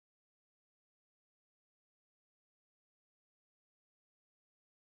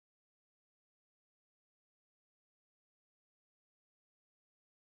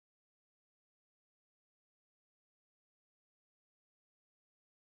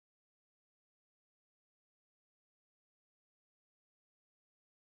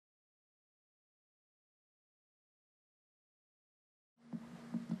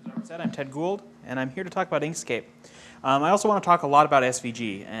I'm Ted Gould, and I'm here to talk about Inkscape. I also want to talk a lot about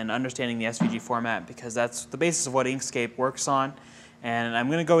SVG and understanding the SVG format because that's the basis of what Inkscape works on. And I'm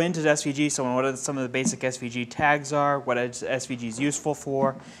going to go into SVG, so what some of the basic SVG tags are, what SVG is useful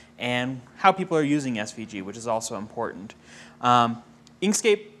for, and how people are using SVG, which is also important.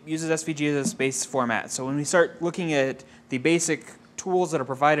 Inkscape uses SVG as its base format. So when we start looking at the basic tools that are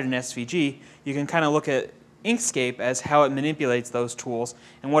provided in SVG, you can kind of look at Inkscape as how it manipulates those tools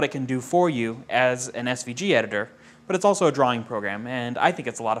and what it can do for you as an SVG editor. But it's also a drawing program, and I think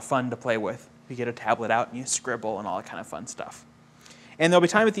it's a lot of fun to play with. You get a tablet out and you scribble and all that kind of fun stuff. And there'll be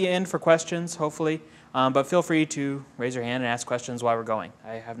time at the end for questions, hopefully, but feel free to raise your hand and ask questions while we're going.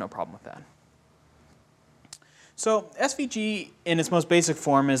 I have no problem with that. So SVG in its most basic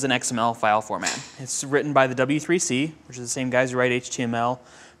form is an XML file format. It's written by the W3C, which is the same guys who write HTML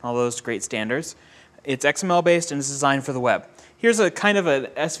and all those great standards. It's XML based and it's designed for the web. Here's a kind of an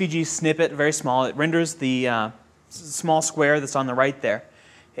SVG snippet, very small. It renders the small square that's on the right there.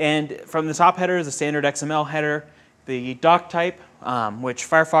 And from the top header is a standard XML header. The doc type, which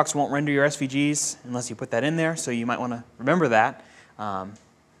Firefox won't render your SVGs unless you put that in there, so you might want to remember that.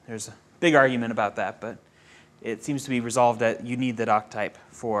 There's a big argument about that, but it seems to be resolved that you need the doc type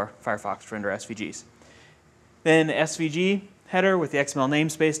for Firefox to render SVGs. Then SVG header with the XML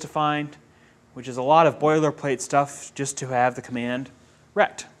namespace defined, which is a lot of boilerplate stuff just to have the command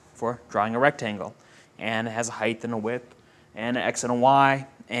rect for drawing a rectangle. And it has a height and a width and an X and a Y,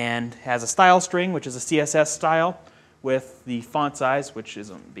 and has a style string, which is a CSS style, with the font size, which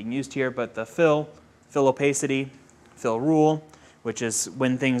isn't being used here, but the fill opacity, fill rule, which is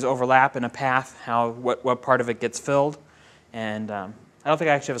when things overlap in a path, what part of it gets filled. And I don't think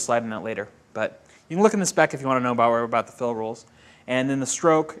I actually have a slide on that later, but you can look in the spec if you want to know about the fill rules. And then the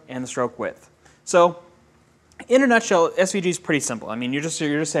stroke and the stroke width. So in a nutshell, SVG is pretty simple. I mean, you're just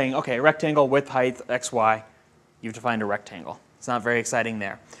saying, okay, rectangle, width, height, X, Y. You've defined a rectangle. It's not very exciting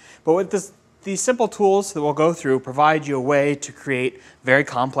there. But with these simple tools that we'll go through provide you a way to create very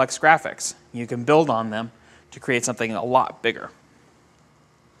complex graphics. You can build on them to create something a lot bigger.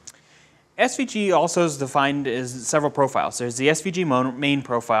 SVG also is defined as several profiles. There's the SVG main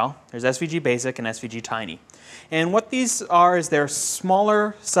profile, there's SVG basic, and SVG tiny. And what these are is they're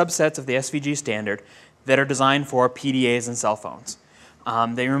smaller subsets of the SVG standard that are designed for PDAs and cell phones.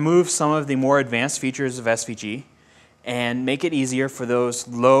 They remove some of the more advanced features of SVG and make it easier for those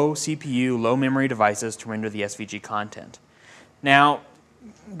low CPU, low memory devices to render the SVG content. Now,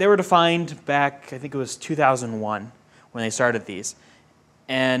 they were defined back, I think it was 2001 when they started these.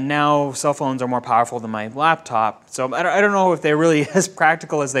 And now cell phones are more powerful than my laptop, so I don't know if they're really as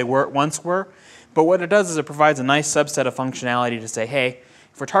practical as they once were. But what it does is it provides a nice subset of functionality to say, hey,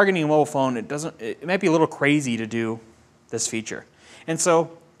 if we're targeting a mobile phone, it might be a little crazy to do this feature. And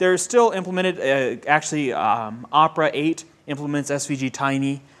so they're still implemented. Actually, Opera 8 implements SVG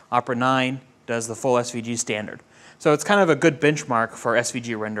Tiny. Opera 9 does the full SVG standard. So it's kind of a good benchmark for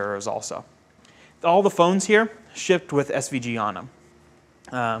SVG renderers also. All the phones here shipped with SVG on them.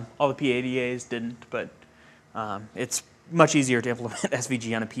 All the PDAs didn't, but it's much easier to implement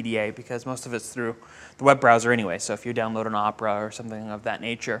SVG on a PDA because most of it's through the web browser anyway. So if you download an Opera or something of that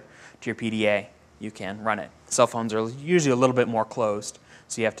nature to your PDA, you can run it. Cell phones are usually a little bit more closed,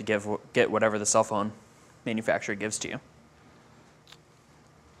 so you have to get whatever the cell phone manufacturer gives to you.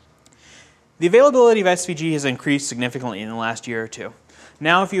 The availability of SVG has increased significantly in the last year or two.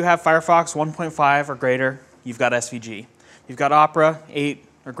 Now if you have Firefox 1.5 or greater, you've got SVG. You've got Opera 8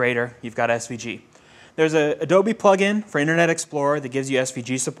 or greater, you've got SVG. There's an Adobe plugin for Internet Explorer that gives you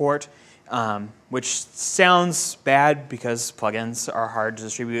SVG support, which sounds bad because plugins are hard to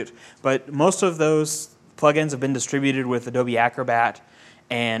distribute. But most of those plugins have been distributed with Adobe Acrobat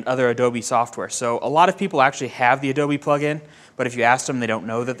and other Adobe software. So a lot of people actually have the Adobe plugin, but if you ask them, they don't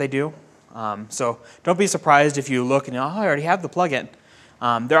know that they do. So don't be surprised if you look and, oh, I already have the plugin.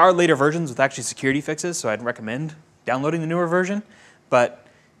 There are later versions with actually security fixes, so I'd recommend downloading the newer version. But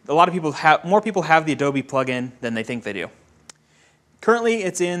a lot of people more people have the Adobe plugin than they think they do. Currently,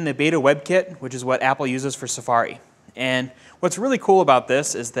 it's in the beta WebKit, which is what Apple uses for Safari. And what's really cool about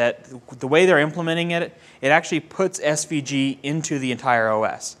this is that the way they're implementing it, it actually puts SVG into the entire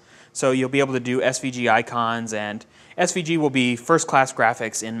OS. So you'll be able to do SVG icons, and SVG will be first-class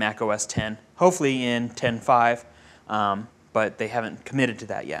graphics in Mac OS X, hopefully in 10.5, but they haven't committed to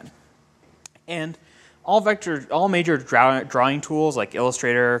that yet. And all major drawing tools like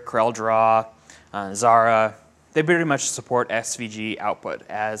Illustrator, CorelDRAW, Zara, they pretty much support SVG output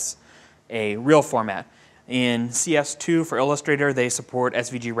as a real format. In CS2 for Illustrator, they support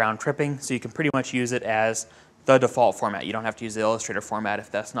SVG round tripping, so you can pretty much use it as the default format. You don't have to use the Illustrator format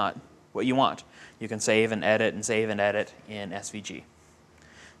if that's not what you want. You can save and edit in SVG.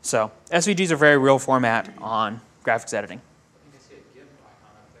 So SVG is a very real format on graphics editing. You can see a GIMP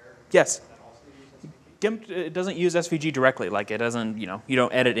icon up there. Yes. Does that also use SVG? GIMP it doesn't use SVG directly. Like it doesn't, you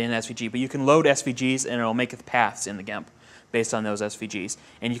don't edit in SVG, but you can load SVGs and it'll make the paths in the GIMP based on those SVGs,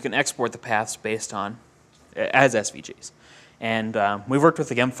 and you can export the paths based on as SVGs. And we've worked with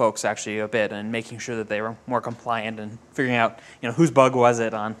the GIMP folks actually a bit and making sure that they were more compliant and figuring out whose bug was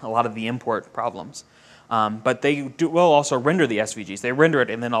it on a lot of the import problems. But they will also render the SVGs. They render it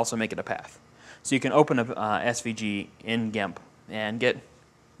and then also make it a path. So you can open a SVG in GIMP and get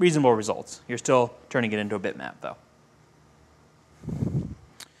reasonable results. You're still turning it into a bitmap though.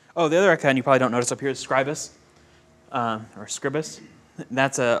 Oh, the other icon you probably don't notice up here is Scribus, or Scribus.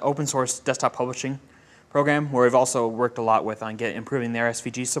 That's an open source desktop publishing program where we've also worked a lot with on improving their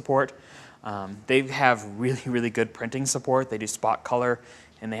SVG support. They have really, really good printing support. They do spot color,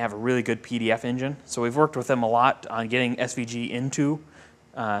 and they have a really good PDF engine. So we've worked with them a lot on getting SVG into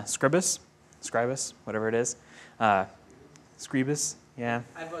Scribus, whatever it is. Scribus, yeah.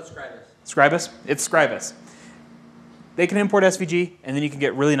 I vote Scribus. Scribus? It's Scribus. They can import SVG, and then you can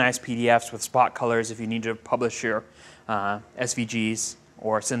get really nice PDFs with spot colors if you need to publish your SVGs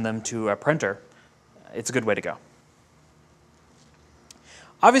or send them to a printer. It's a good way to go.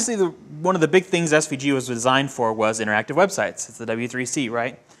 Obviously, one of the big things SVG was designed for was interactive websites. It's the W3C,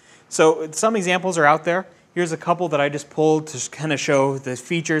 right? So some examples are out there. Here's a couple that I just pulled to kind of show the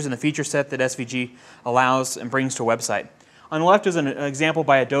features and the feature set that SVG allows and brings to a website. On the left is an example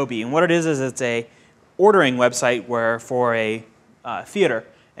by Adobe, and what it is it's a ordering website where for a theater,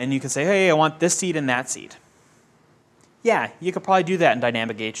 and you can say, hey, I want this seat and that seat. Yeah, you could probably do that in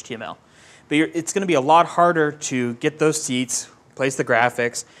dynamic HTML. But it's going to be a lot harder to get those seats, place the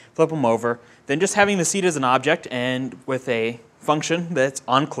graphics, flip them over, than just having the seat as an object and with a function that's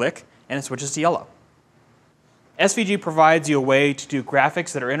on click and it switches to yellow. SVG provides you a way to do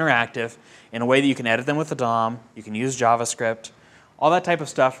graphics that are interactive in a way that you can edit them with the DOM, you can use JavaScript, all that type of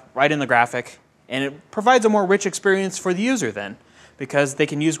stuff right in the graphic, and it provides a more rich experience for the user then because they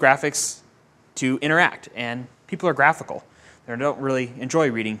can use graphics to interact, and people are graphical. They don't really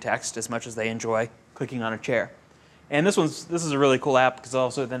enjoy reading text as much as they enjoy clicking on a chair. And this is a really cool app because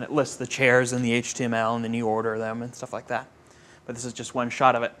also then it lists the chairs in the HTML and then you order them and stuff like that. But this is just one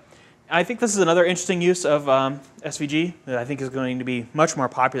shot of it. I think this is another interesting use of SVG that I think is going to be much more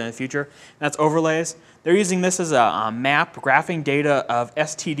popular in the future. And that's overlays. They're using this as a map, graphing data of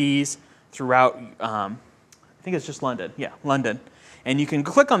STDs throughout, I think it's just London. Yeah, London. And you can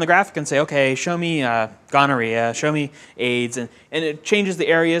click on the graphic and say, okay, show me gonorrhea, show me AIDS, and it changes the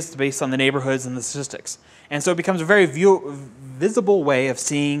areas based on the neighborhoods and the statistics. And so it becomes a very visible way of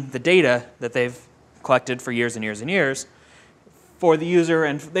seeing the data that they've collected for years and years and years for the user.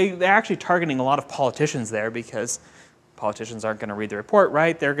 And they're actually targeting a lot of politicians there because politicians aren't going to read the report,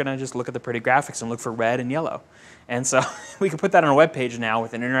 right? They're going to just look at the pretty graphics and look for red and yellow. And so we can put that on a web page now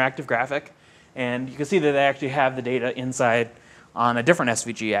with an interactive graphic. And you can see that they actually have the data inside on a different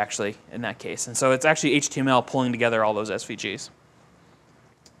SVG actually in that case. And so it's actually HTML pulling together all those SVGs.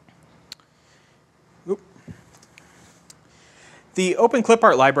 Oop. The Open Clip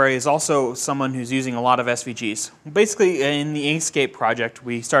Art library is also someone who's using a lot of SVGs. Basically in the Inkscape project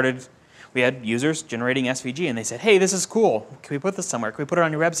we had users generating SVG and they said, hey, this is cool. Can we put this somewhere? Can we put it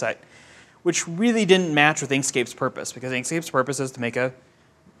on your website? Which really didn't match with Inkscape's purpose because Inkscape's purpose is to make a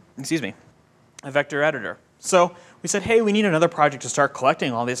vector editor. So we said, hey, we need another project to start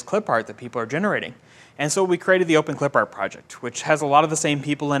collecting all this clip art that people are generating. And so we created the Open Clip Art project, which has a lot of the same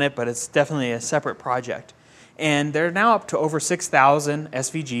people in it, but it's definitely a separate project. And they're now up to over 6,000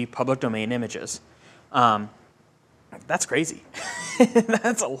 SVG public domain images. That's crazy.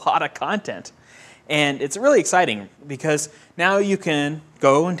 That's a lot of content. And it's really exciting because now you can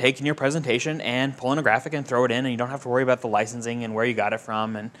go and take in your presentation and pull in a graphic and throw it in, and you don't have to worry about the licensing and where you got it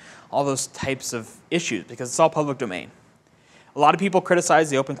from and all those types of issues because it's all public domain. A lot of people criticize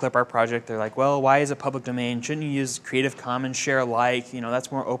the Open Clip Art project. They're like, well, why is it public domain? Shouldn't you use Creative Commons, share alike?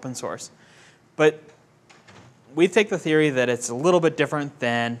 That's more open source. But we take the theory that it's a little bit different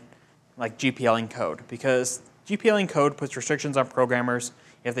than like GPLing code because GPLing code puts restrictions on programmers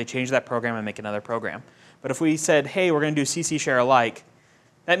if they change that program and make another program. But if we said, hey, we're going to do CC share alike,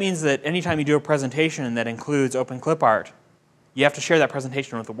 that means that anytime you do a presentation that includes Open Clip Art, you have to share that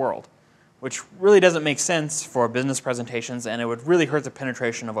presentation with the world, which really doesn't make sense for business presentations, and it would really hurt the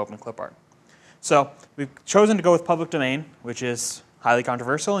penetration of Open Clip Art. So we've chosen to go with public domain, which is highly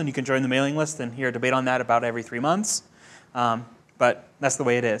controversial, and you can join the mailing list and hear a debate on that about every 3 months. But that's the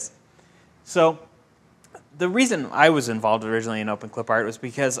way it is. So The reason I was involved originally in Open Clip Art was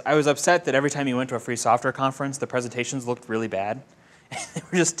because I was upset that every time you went to a free software conference, the presentations looked really bad. They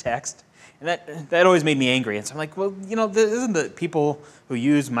were just text. And that always made me angry. And so I'm like, well, you know, isn't the people who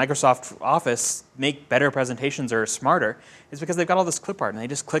use Microsoft Office make better presentations or smarter? It's because they've got all this clip art, and they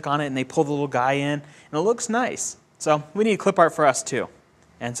just click on it, and they pull the little guy in, and it looks nice. So we need clip art for us, too.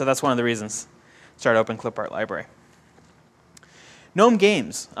 And so that's one of the reasons start Open Clip Art Library. GNOME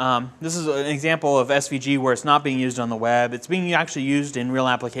Games. This is an example of SVG where it's not being used on the web. It's being actually used in real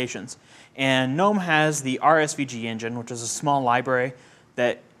applications. And GNOME has the RSVG engine, which is a small library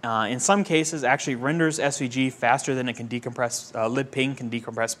that in some cases actually renders SVG faster than it can decompress, libping can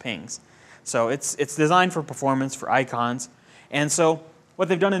decompress pings. So it's designed for performance, for icons. And so what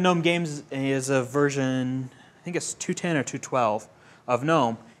they've done in GNOME Games is a version, I think it's 2.10 or 2.12 of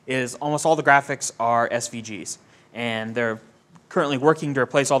GNOME, is almost all the graphics are SVGs. And they're currently working to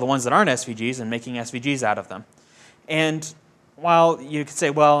replace all the ones that aren't SVGs and making SVGs out of them. And while you could say,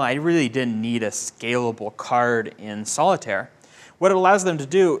 well, I really didn't need a scalable card in Solitaire, what it allows them to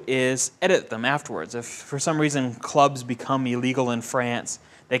do is edit them afterwards. If for some reason clubs become illegal in France,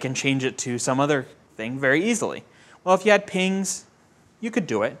 they can change it to some other thing very easily. Well, if you had pings, you could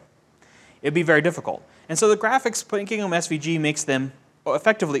do it. It'd be very difficult. And so the graphics, putting them SVG makes them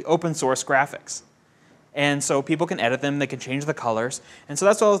effectively open source graphics. And so people can edit them, they can change the colors. And so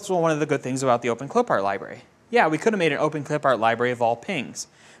that's also one of the good things about the Open Clip Art library. Yeah, we could have made an Open Clip Art library of all pings.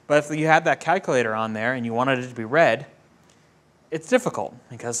 But if you had that calculator on there and you wanted it to be red, it's difficult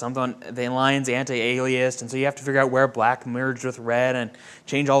because the line's anti-aliased, and so you have to figure out where black merged with red and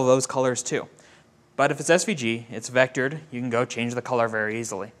change all of those colors too. But if it's SVG, it's vectored, you can go change the color very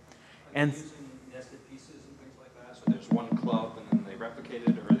easily. And using nested pieces and things like that, so there's one club and then they replicate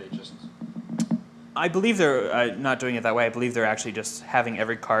it, or are they just... I believe they're not doing it that way. I believe they're actually just having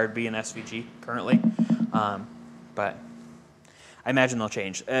every card be an SVG currently. But I imagine they'll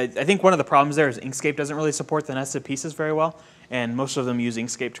change. I think one of the problems there is Inkscape doesn't really support the nested pieces very well, and most of them use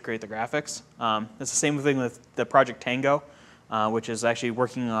Inkscape to create the graphics. It's the same thing with the Project Tango, which is actually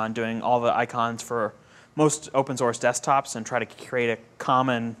working on doing all the icons for most open source desktops and try to create a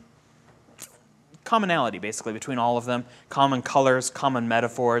commonality basically between all of them, common colors, common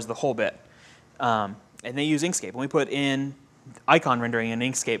metaphors, the whole bit. And they use Inkscape. And we put in icon rendering in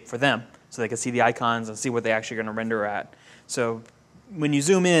Inkscape for them so they can see the icons and see what they're actually going to render at. So when you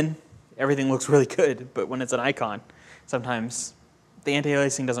zoom in, everything looks really good, but when it's an icon, sometimes the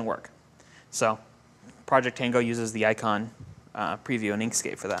anti-aliasing doesn't work. So Project Tango uses the icon preview in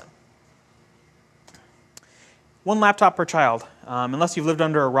Inkscape for that. One laptop per child. Unless you've lived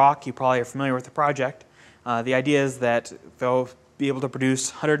under a rock, you probably are familiar with the project. The idea is that they'll be able to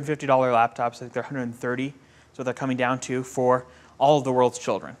produce $150 laptops. I think they're $130, so they're coming down to for all of the world's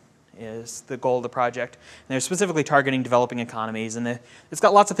children is the goal of the project. And they're specifically targeting developing economies, and it's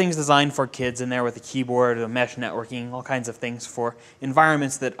got lots of things designed for kids in there with a keyboard, a mesh networking, all kinds of things for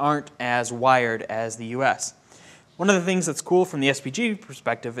environments that aren't as wired as the US. One of the things that's cool from the SVG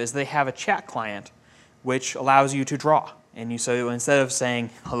perspective is they have a chat client which allows you to draw. And so instead of saying,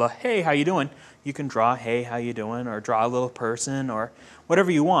 hello, hey, how you doing? You can draw, hey, how you doing? Or draw a little person or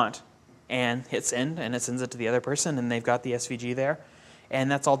whatever you want and hit send, and it sends it to the other person, and they've got the SVG there. And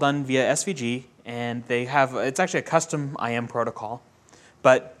that's all done via SVG, and they have, it's actually a custom IM protocol.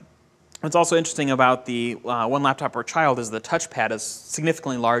 But what's also interesting about the one laptop per child is the touchpad is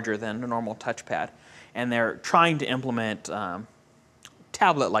significantly larger than a normal touchpad. And they're trying to implement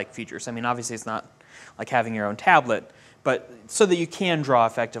tablet-like features. I mean, obviously it's not like having your own tablet, but so that you can draw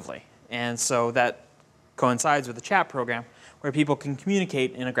effectively. And so that coincides with the chat program where people can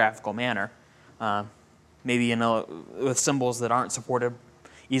communicate in a graphical manner, maybe with symbols that aren't supported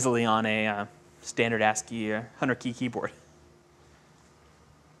easily on a standard ASCII 100-key keyboard.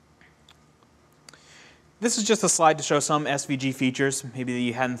 This is just a slide to show some SVG features, maybe that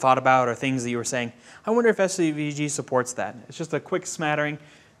you hadn't thought about, or things that you were saying, I wonder if SVG supports that. It's just a quick smattering.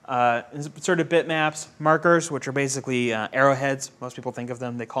 Inserted bitmaps, markers, which are basically arrowheads. Most people think of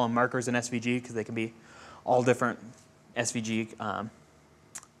them, they call them markers in SVG because they can be all different SVG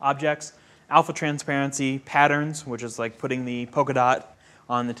objects. Alpha transparency, patterns, which is like putting the polka dot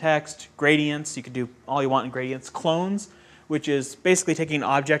on the text. Gradients, you can do all you want in gradients. Clones, which is basically taking an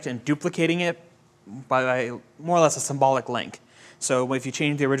object and duplicating it by more or less a symbolic link. So if you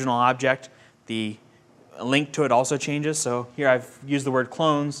change the original object, the link to it also changes. So here I've used the word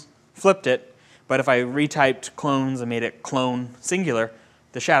clones, flipped it, but if I retyped clones and made it clone singular,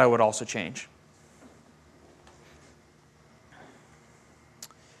 the shadow would also change.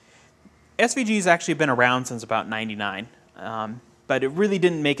 SVG's actually been around since about '99, but it really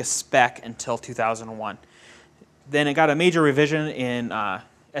didn't make a spec until 2001. Then it got a major revision in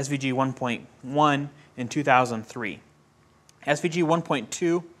SVG 1.1 in 2003. SVG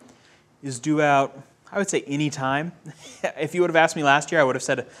 1.2 is due out, I would say, any time. If you would have asked me last year, I would have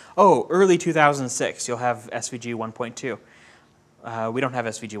said, oh, early 2006, you'll have SVG 1.2. We don't have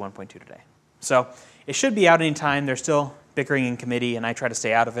SVG 1.2 today. So it should be out any time. They're still bickering in committee, and I try to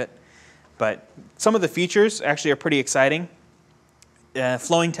stay out of it. But some of the features actually are pretty exciting.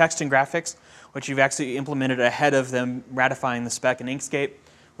 Flowing text and graphics, which you've actually implemented ahead of them ratifying the spec in Inkscape,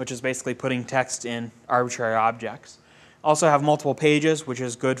 which is basically putting text in arbitrary objects. Also have multiple pages, which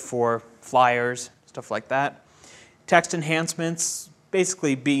is good for flyers, stuff like that. Text enhancements,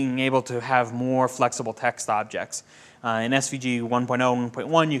 basically being able to have more flexible text objects. In SVG 1.0 and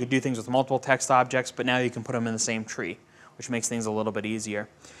 1.1, you could do things with multiple text objects, but now you can put them in the same tree, which makes things a little bit easier.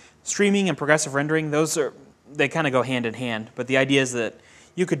 Streaming and progressive rendering, they kind of go hand in hand, but the idea is that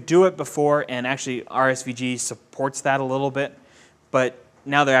you could do it before, and actually RSVG supports that a little bit, but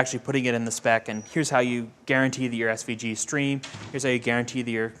now they're actually putting it in the spec, and here's how you guarantee that your SVGs stream, here's how you guarantee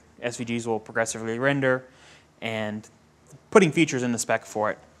that your SVGs will progressively render, and putting features in the spec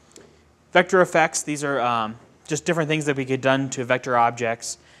for it. Vector effects, these are just different things that we get done to vector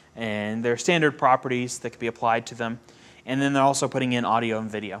objects, and they're standard properties that can be applied to them, and then they're also putting in audio and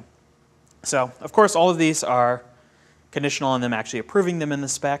video. So, of course, all of these are conditional on them actually approving them in the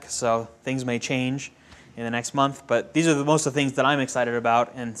spec, so things may change in the next month, but these are most of the things that I'm excited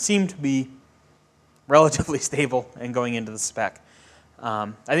about and seem to be relatively stable and going into the spec.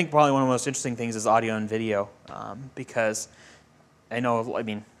 I think probably one of the most interesting things is audio and video, because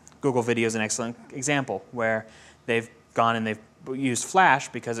Google Video is an excellent example where they've gone and they've used Flash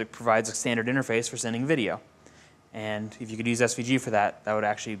because it provides a standard interface for sending video. And if you could use SVG for that, that would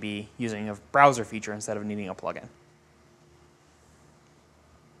actually be using a browser feature instead of needing a plugin.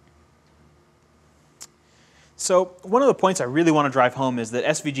 So one of the points I really want to drive home is that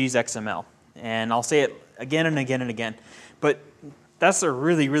SVG is XML. And I'll say it again and again and again. But that's a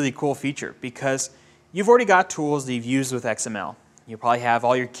really, really cool feature because you've already got tools that you've used with XML. You probably have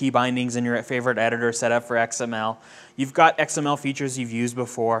all your key bindings in your favorite editor set up for XML. You've got XML features you've used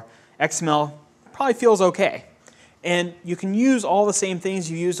before. XML probably feels okay. And you can use all the same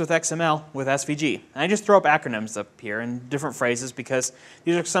things you use with XML with SVG. And I just throw up acronyms up here and different phrases because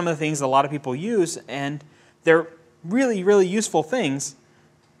these are some of the things that a lot of people use, and they're really, really useful things,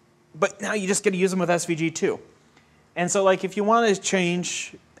 but now you just get to use them with SVG too. And so like if you want to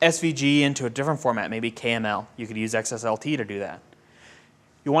change SVG into a different format, maybe KML, you could use XSLT to do that.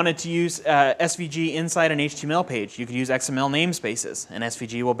 You wanted to use SVG inside an HTML page, you could use XML namespaces, and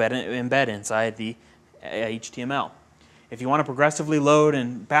SVG will embed inside the HTML. If you want to progressively load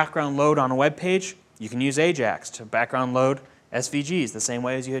and background load on a web page, you can use AJAX to background load SVGs the same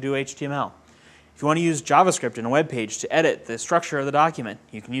way as you do HTML. If you want to use JavaScript in a web page to edit the structure of the document,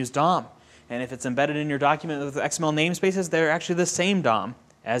 you can use DOM. And if it's embedded in your document with XML namespaces, they're actually the same DOM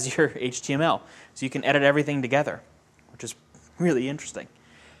as your HTML. So you can edit everything together, which is really interesting.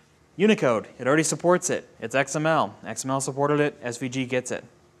 Unicode, it already supports it. It's XML. XML supported it. SVG gets it.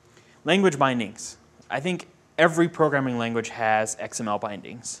 Language bindings. I think every programming language has XML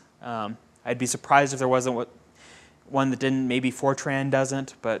bindings. I'd be surprised if there wasn't one that didn't. Maybe Fortran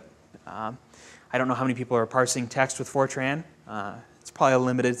doesn't, but I don't know how many people are parsing text with Fortran. It's probably a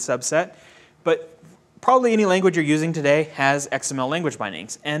limited subset. But probably any language you're using today has XML language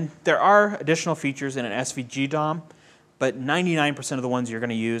bindings. And there are additional features in an SVG DOM, but 99% of the ones you're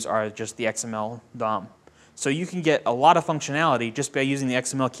going to use are just the XML DOM. So you can get a lot of functionality just by using the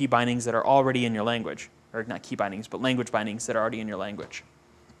XML key bindings that are already in your language. Or not key bindings, but language bindings that are already in your language.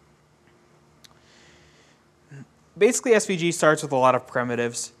 Basically, SVG starts with a lot of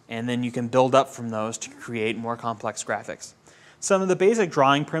primitives, and then you can build up from those to create more complex graphics. Some of the basic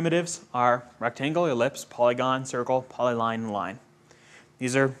drawing primitives are rectangle, ellipse, polygon, circle, polyline, and line.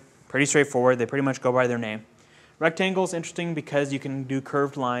 These are pretty straightforward. They pretty much go by their name. Rectangle is interesting because you can do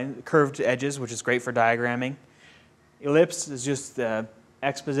curved edges, which is great for diagramming. Ellipse is just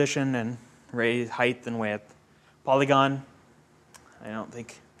X position and height and width. Polygon, I don't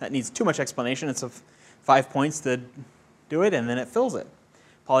think that needs too much explanation. It's 5 points to do it, and then it fills it.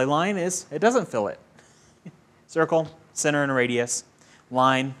 Polyline is, it doesn't fill it. Circle, center and radius.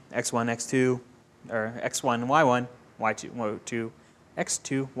 Line, x1, x2, or x1, y1, y2, y2,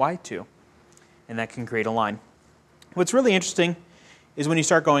 x2, y2. And that can create a line. What's really interesting is when you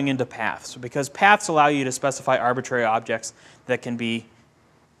start going into paths, because paths allow you to specify arbitrary objects that can be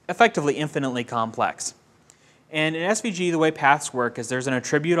effectively infinitely complex. And in SVG, the way paths work is there's an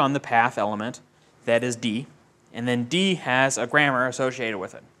attribute on the path element that is D, and then D has a grammar associated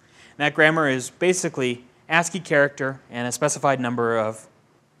with it. And that grammar is basically ASCII character and a specified number of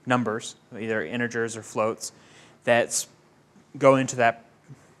numbers, either integers or floats, that go into that,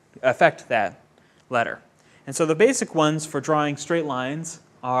 affect that letter. And so the basic ones for drawing straight lines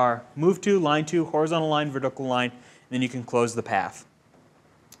are move to, line to, horizontal line, vertical line, and then you can close the path.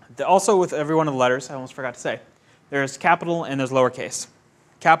 Also with every one of the letters, I almost forgot to say, there's capital and there's lowercase.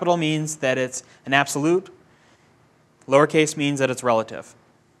 Capital means that it's an absolute. Lowercase means that it's relative.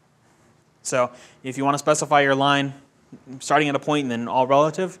 So if you want to specify your line starting at a point and then all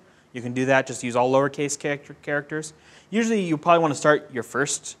relative, you can do that. Just use all lowercase characters. Usually you probably want to start your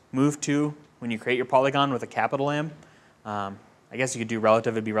first move to when you create your polygon with a capital M. I guess you could do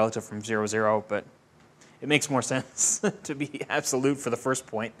relative. It'd be relative from 0, 0, but it makes more sense to be absolute for the first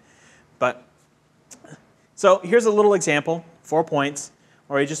point. But so here's a little example, 4 points,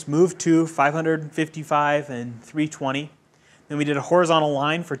 where we just moved to 555 and 320. Then we did a horizontal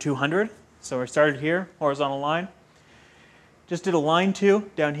line for 200. So we started here, horizontal line. Just did a line to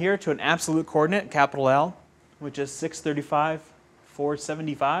down here to an absolute coordinate, capital L, which is 635,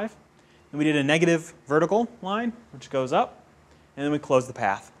 475. Then we did a negative vertical line, which goes up. And then we close the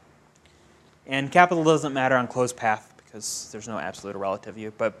path. And capital doesn't matter on closed path because there's no absolute or relative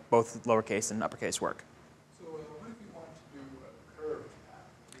view, but both lowercase and uppercase work. So what if you want to do a curved path?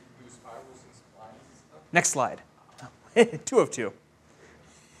 You can do spirals and splines and stuff? Next slide. 2 of 2.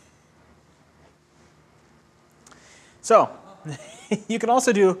 So you can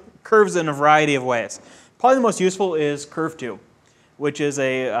also do curves in a variety of ways. Probably the most useful is curve 2, which is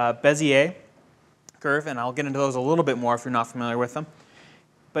a Bezier curve, and I'll get into those a little bit more if you're not familiar with them.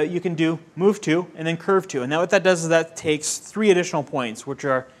 But you can do move to and then curve to. And now what that does is that takes 3 additional points, which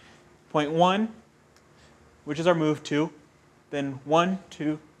are point 1, which is our move to, then 1,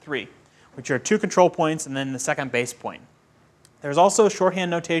 2, 3, which are 2 control points, and then the second base point. There's also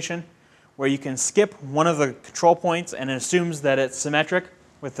shorthand notation where you can skip one of the control points and it assumes that it's symmetric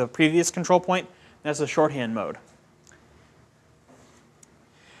with the previous control point. That's a shorthand mode.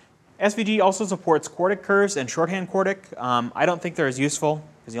 SVG also supports quartic curves and shorthand quartic. I don't think they're as useful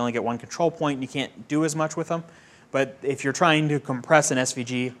because you only get 1 control point and you can't do as much with them. But if you're trying to compress an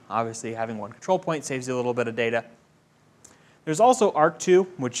SVG, obviously having 1 control point saves you a little bit of data. There's also arc2,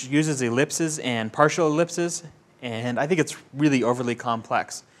 which uses ellipses and partial ellipses, and I think it's really overly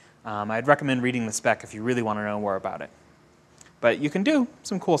complex. I'd recommend reading the spec if you really want to know more about it. But you can do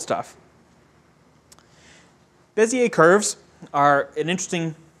some cool stuff. Bezier curves are an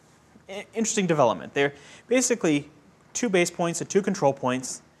interesting development. They're basically 2 base points and 2 control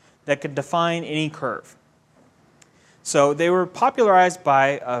points that could define any curve. So they were popularized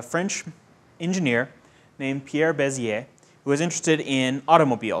by a French engineer named Pierre Bezier, who was interested in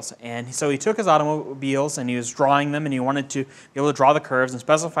automobiles. And so he took his automobiles and he was drawing them, and he wanted to be able to draw the curves and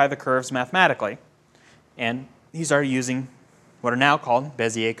specify the curves mathematically. And he started using what are now called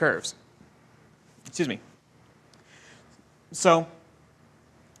Bezier curves. Excuse me. So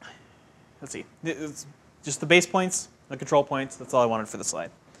let's see. It's just the base points, the control points. That's all I wanted for the slide.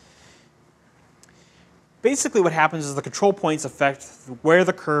 Basically what happens is the control points affect where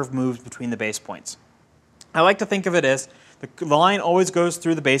the curve moves between the base points. I like to think of it as the line always goes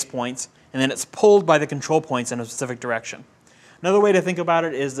through the base points, and then it's pulled by the control points in a specific direction. Another way to think about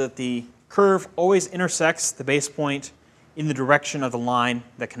it is that the curve always intersects the base point in the direction of the line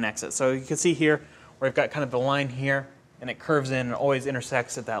that connects it. So you can see here where we've got kind of the line here, and it curves in and always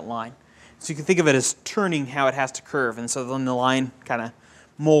intersects at that line. So you can think of it as turning how it has to curve, and so then the line kind of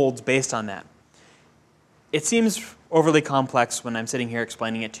molds based on that. It seems overly complex when I'm sitting here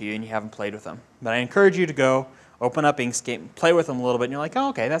explaining it to you and you haven't played with them. But I encourage you to go open up Inkscape, play with them a little bit, and you're like, oh,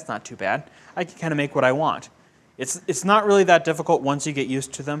 okay, that's not too bad. I can kind of make what I want. It's not really that difficult once you get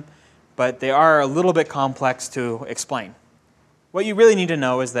used to them, but they are a little bit complex to explain. What you really need to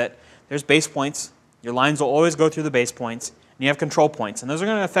know is that there's base points. Your lines will always go through the base points, and you have control points, and those are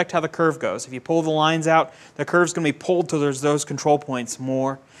going to affect how the curve goes. If you pull the lines out, the curve's going to be pulled to those control points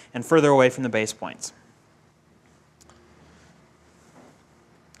more and further away from the base points.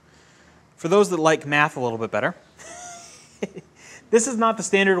 For those that like math a little bit better, this is not the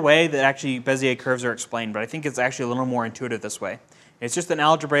standard way that actually Bezier curves are explained, but I think it's actually a little more intuitive this way. It's just an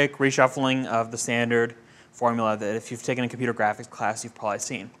algebraic reshuffling of the standard formula that if you've taken a computer graphics class, you've probably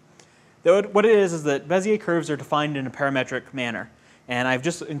seen. What it is that Bezier curves are defined in a parametric manner. And I've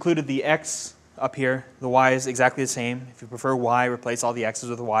just included the x up here. The y is exactly the same. If you prefer y, replace all the x's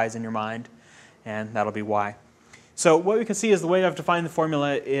with y's in your mind, and that'll be y. So what we can see is the way I've defined the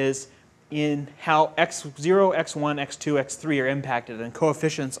formula is in how x0, x1, x2, x3 are impacted and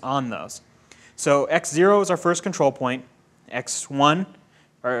coefficients on those. So x0 is our first control point. x1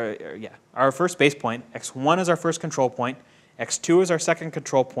 our first base point, x1 is our first control point, x2 is our second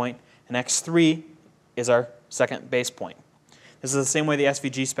control point, and x3 is our second base point. This is the same way the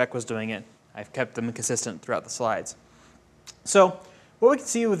SVG spec was doing it. I've kept them consistent throughout the slides. So what we can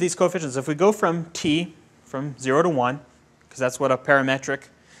see with these coefficients, if we go from t, from 0 to 1, because that's what a parametric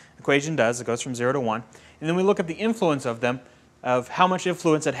equation does, it goes from 0 to 1, and then we look at the influence of them, of how much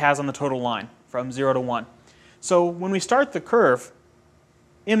influence it has on the total line, from 0 to 1. So when we start the curve,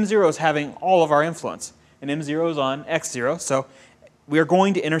 m0 is having all of our influence, and m0 is on x0, so we are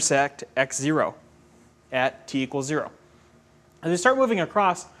going to intersect x0 at t equals 0. As we start moving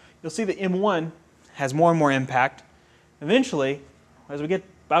across, you'll see that m1 has more and more impact. Eventually, as we get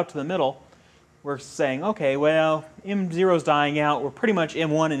about to the middle, we're saying, okay, well, m0 is dying out. We're pretty much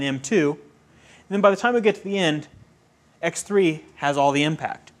m1 and m2. And then by the time we get to the end, x3 has all the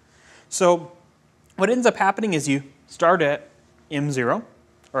impact. So what ends up happening is you start at m0,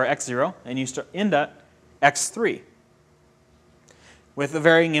 or x0, and you end at x3, with a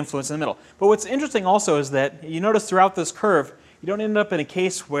varying influence in the middle. But what's interesting also is that you notice throughout this curve, you don't end up in a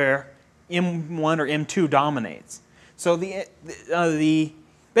case where m1 or m2 dominates. So the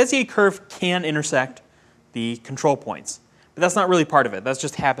Bezier curve can intersect the control points, but that's not really part of it. That's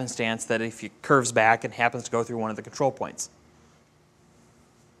just happenstance that if it curves back, it happens to go through one of the control points.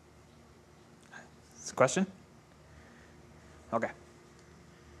 Is there a question? Okay.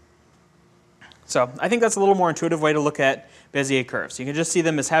 So I think that's a little more intuitive way to look at Bezier curves. You can just see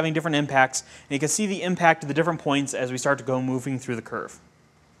them as having different impacts, and you can see the impact of the different points as we start to go moving through the curve.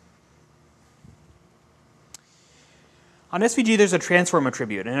 On SVG, there's a transform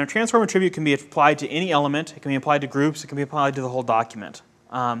attribute, and a transform attribute can be applied to any element. It can be applied to groups. It can be applied to the whole document.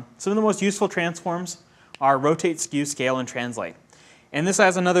 Some of the most useful transforms are rotate, skew, scale, and translate. And this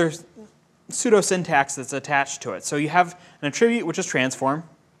has another pseudo-syntax that's attached to it. So you have an attribute, which is transform,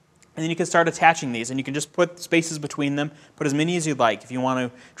 and then you can start attaching these, and you can just put spaces between them, put as many as you'd like. If you want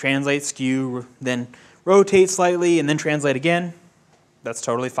to translate, skew, then rotate slightly, and then translate again, that's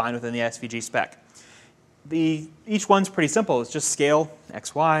totally fine within the SVG spec. Each one's pretty simple. It's just scale,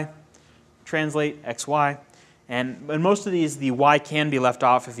 xy, translate, xy, and in most of these, the y can be left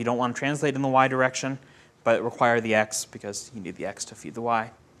off if you don't want to translate in the y direction, but require the x because you need the x to feed the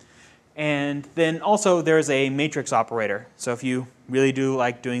y. And then also there's a matrix operator. So if you really do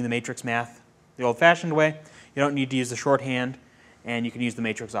like doing the matrix math the old-fashioned way, you don't need to use the shorthand, and you can use the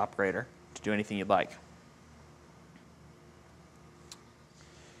matrix operator to do anything you'd like.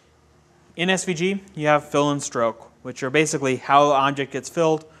 In SVG, you have fill and stroke, which are basically how the object gets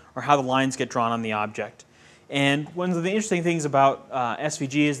filled or how the lines get drawn on the object. And one of the interesting things about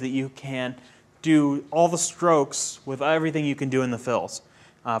SVG is that you can do all the strokes with everything you can do in the fills.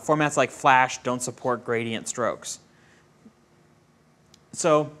 Formats like Flash don't support gradient strokes.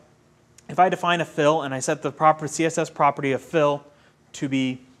 So if I define a fill and I set the proper CSS property of fill to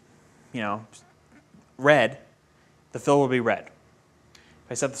be, red, the fill will be red.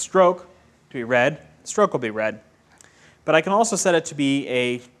 If I set the stroke to be red, the stroke will be red. But I can also set it to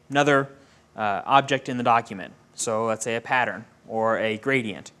be another object in the document. So let's say a pattern or a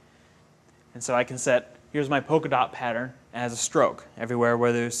gradient. And so I can set, here's my polka dot pattern as a stroke. Everywhere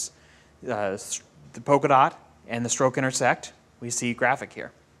where there's the polka dot and the stroke intersect, we see graphic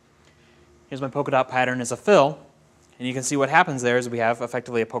here. Here's my polka dot pattern as a fill, and you can see what happens there is we have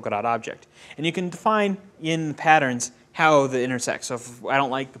effectively a polka dot object. And you can define in patterns how they intersect. So if I don't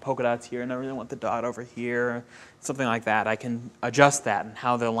like the polka dots here and I really want the dot over here, something like that, I can adjust that and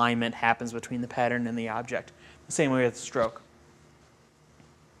how the alignment happens between the pattern and the object. The same way with the stroke.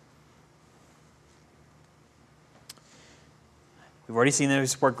 We've already seen that we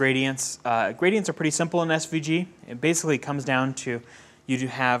support gradients. Gradients are pretty simple in SVG. It basically comes down to you do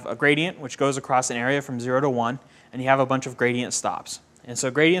have a gradient which goes across an area from 0 to 1, and you have a bunch of gradient stops. And so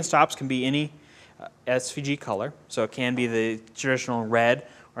gradient stops can be any SVG color. So it can be the traditional red,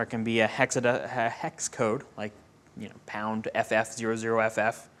 or it can be a hex code, like pound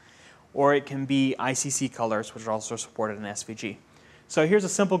FF00FF, or it can be ICC colors, which are also supported in SVG. So here's a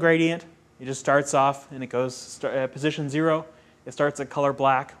simple gradient. It just starts off, and it goes position 0. It starts at color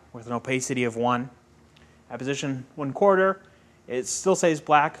black with an opacity of 1. At position 1/4, it still stays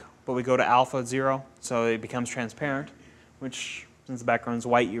black, but we go to alpha 0, so it becomes transparent, which, since the background's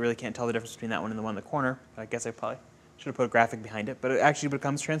white, you really can't tell the difference between that one and the one in the corner. I guess I probably should have put a graphic behind it, but it actually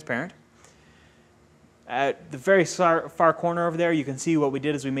becomes transparent. At the very far corner over there, you can see what we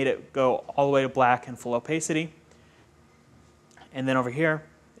did is we made it go all the way to black and full opacity. And then over here,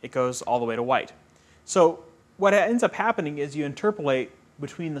 it goes all the way to white. So what ends up happening is you interpolate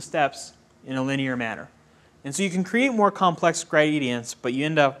between the steps in a linear manner. And so you can create more complex gradients, but you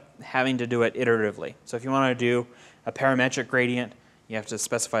end up having to do it iteratively. So if you want to do a parametric gradient, you have to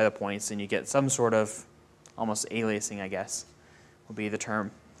specify the points, and you get some sort of almost aliasing, I guess, will be the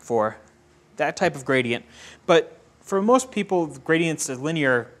term for that type of gradient. But for most people, gradients are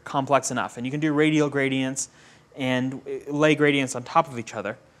linear complex enough, and you can do radial gradients and lay gradients on top of each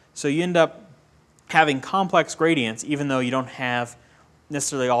other. So you end up having complex gradients even though you don't have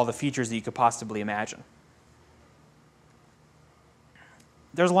necessarily all the features that you could possibly imagine.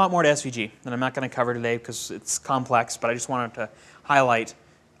 There's a lot more to SVG that I'm not going to cover today because it's complex, but I just wanted to highlight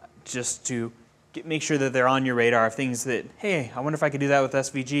just to make sure that they're on your radar of things that, hey, I wonder if I could do that with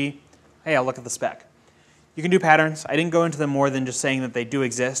SVG. Hey, I'll look at the spec. You can do patterns. I didn't go into them more than just saying that they do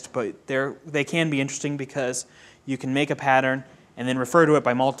exist, but they can be interesting because you can make a pattern and then refer to it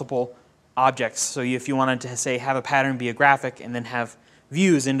by multiple objects. So if you wanted to, say, have a pattern be a graphic and then have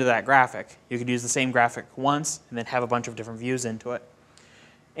views into that graphic, you could use the same graphic once and then have a bunch of different views into it.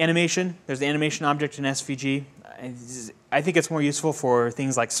 Animation, there's the animation object in SVG. I think it's more useful for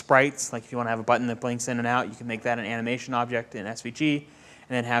things like sprites, like if you want to have a button that blinks in and out, you can make that an animation object in SVG and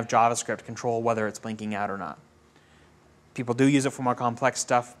then have JavaScript control whether it's blinking out or not. People do use it for more complex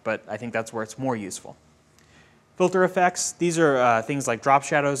stuff, but I think that's where it's more useful. Filter effects, these are things like drop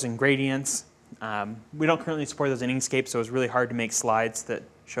shadows and gradients. We don't currently support those in Inkscape, so it's really hard to make slides that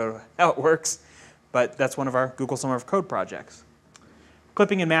show how it works, but that's one of our Google Summer of Code projects.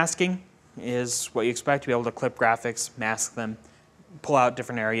 Clipping and masking is what you expect to be able to clip graphics, mask them, pull out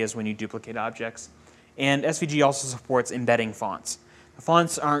different areas when you duplicate objects. And SVG also supports embedding fonts. The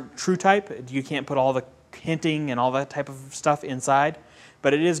fonts aren't true type. You can't put all the hinting and all that type of stuff inside,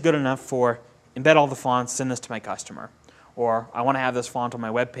 but it is good enough for embed all the fonts, send this to my customer. Or I want to have this font on my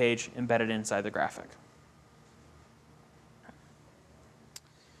web page embedded inside the graphic.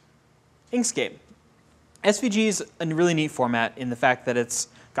 Inkscape. SVG is a really neat format in the fact that it's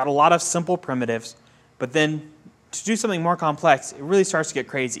got a lot of simple primitives, but then to do something more complex, it really starts to get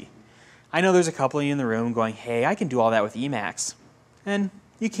crazy. I know there's a couple of you in the room going, hey, I can do all that with Emacs. And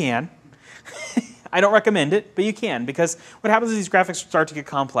you can. I don't recommend it, but you can, because what happens is these graphics start to get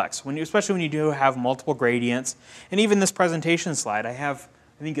complex, especially when you do have multiple gradients. And even this presentation slide, I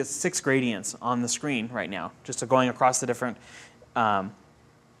think it's 6 gradients on the screen right now, just going across the different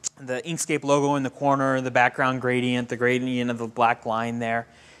the Inkscape logo in the corner, the background gradient, the gradient of the black line there.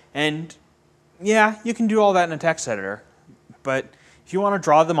 And yeah, you can do all that in a text editor. But if you want to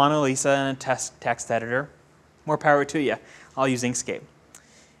draw the Mona Lisa in a text editor, more power to you. I'll use Inkscape.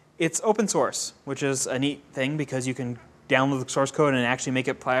 It's open source, which is a neat thing because you can download the source code and actually make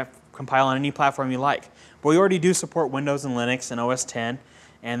it compile on any platform you like. But we already do support Windows and Linux and OS X,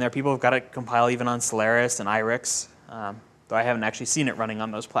 and there are people who've got it compile even on Solaris and IRIX. Though I haven't actually seen it running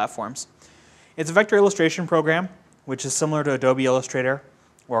on those platforms. It's a vector illustration program, which is similar to Adobe Illustrator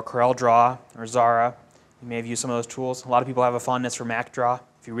or CorelDRAW or Zara. You may have used some of those tools. A lot of people have a fondness for MacDraw.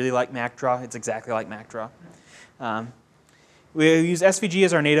 If you really like MacDraw, it's exactly like MacDraw. We use SVG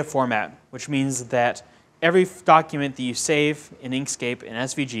as our native format, which means that every document that you save in Inkscape in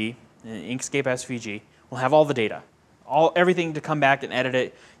SVG, in Inkscape SVG, will have all the data. Everything to come back and edit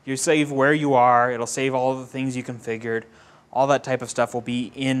it. You save where you are. It'll save all the things you configured. All that type of stuff will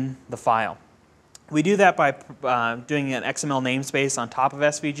be in the file. We do that by doing an XML namespace on top of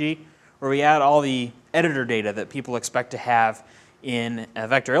SVG, where we add all the editor data that people expect to have in a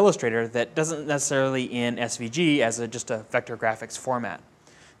vector illustrator that doesn't necessarily in SVG as just a vector graphics format.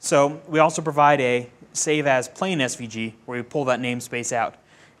 So we also provide a save as plain SVG where we pull that namespace out.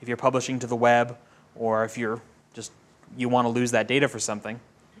 If you're publishing to the web or if you want to lose that data for something,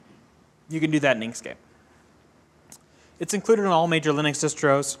 you can do that in Inkscape. It's included in all major Linux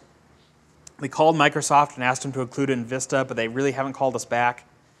distros. We called Microsoft and asked them to include it in Vista, but they really haven't called us back.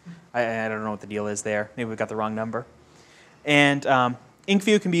 I don't know what the deal is there. Maybe we got the wrong number. And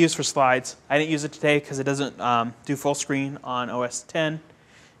InkView can be used for slides. I didn't use it today because it doesn't do full screen on OS X,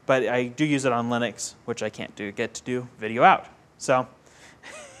 but I do use it on Linux, which I can't get to do video out. So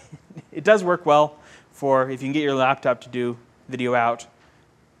it does work well for if you can get your laptop to do video out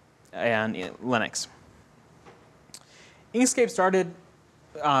and Linux. Inkscape started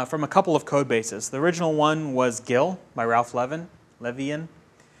from a couple of code bases. The original one was Gil by Ralph Levian,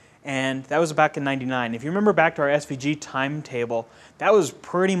 and that was back in '99. If you remember back to our SVG timetable, that was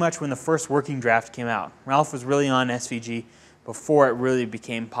pretty much when the first working draft came out. Ralph was really on SVG before it really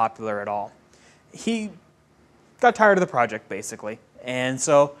became popular at all. He got tired of the project, basically, and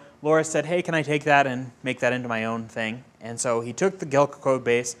so Laura said, hey, can I take that and make that into my own thing? And so he took the Gil code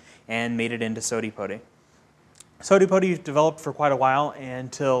base and made it into Sodipodi. SodiPodi developed for quite a while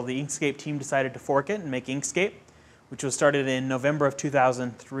until the Inkscape team decided to fork it and make Inkscape, which was started in November of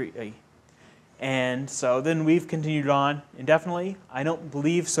 2003. And so then we've continued on indefinitely. I don't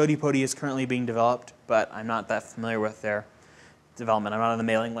believe SodiPodi is currently being developed, but I'm not that familiar with their development. I'm not on the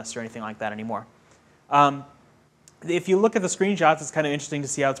mailing list or anything like that anymore. If you look at the screenshots, it's kind of interesting to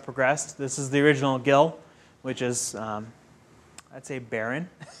see how it's progressed. This is the original GIL, which is, I'd say, barren.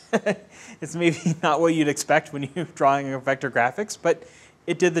 It's maybe not what you'd expect when you're drawing vector graphics, but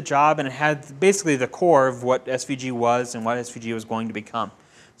it did the job, and it had basically the core of what SVG was and what SVG was going to become.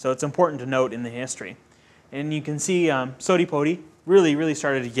 So it's important to note in the history. And you can see SodiPodi really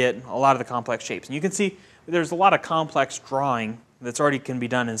started to get a lot of the complex shapes. And you can see there's a lot of complex drawing that's already can be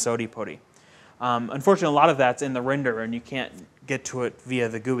done in SodiPodi. Unfortunately, a lot of that's in the render, and you can't get to it via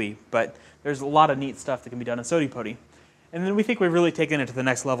the GUI, but there's a lot of neat stuff that can be done in SodiPodi. And then we think we've really taken it to the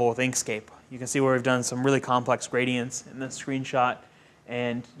next level with Inkscape. You can see where we've done some really complex gradients in this screenshot,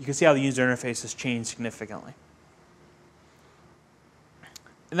 and you can see how the user interface has changed significantly.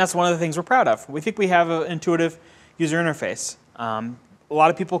 And that's one of the things we're proud of. We think we have an intuitive user interface. A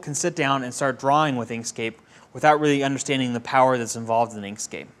lot of people can sit down and start drawing with Inkscape without really understanding the power that's involved in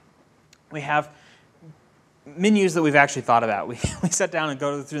Inkscape. We have menus that we've actually thought about. We sat down and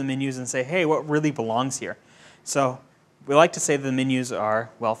go through the menus and say, hey, what really belongs here? So we like to say the menus are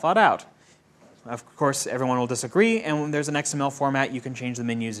well thought out. Of course, everyone will disagree, and when there's an XML format, you can change the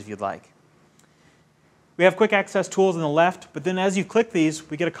menus if you'd like. We have quick access tools on the left, but then as you click these,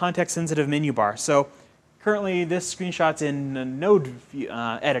 we get a context-sensitive menu bar. So currently, this screenshot's in node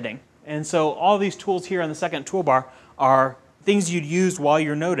editing. And so all these tools here on the second toolbar are things you'd use while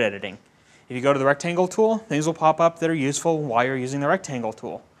you're node editing. If you go to the rectangle tool, things will pop up that are useful while you're using the rectangle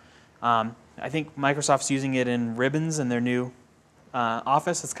tool. I think Microsoft's using it in Ribbons in their new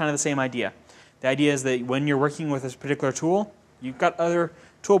Office. It's kind of the same idea. The idea is that when you're working with this particular tool, you've got other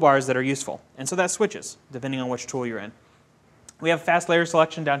toolbars that are useful. And so that switches depending on which tool you're in. We have fast layer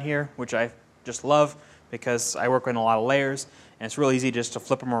selection down here, which I just love because I work in a lot of layers, and it's real easy just to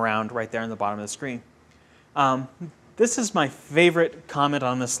flip them around right there in the bottom of the screen. This is my favorite comment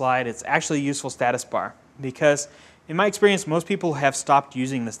on this slide. It's actually a useful status bar because in my experience, most people have stopped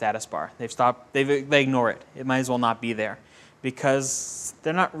using the status bar. They ignore it. It might as well not be there because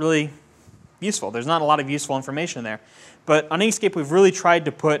they're not really useful. There's not a lot of useful information there. But on Inkscape, we've really tried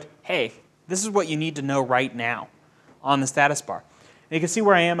to put, hey, this is what you need to know right now on the status bar. And you can see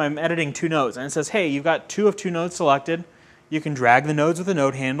where I am. I'm editing 2 nodes. And it says, hey, you've got 2 of 2 nodes selected. You can drag the nodes with the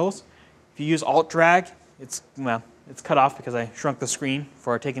node handles. If you use Alt Drag, it's cut off because I shrunk the screen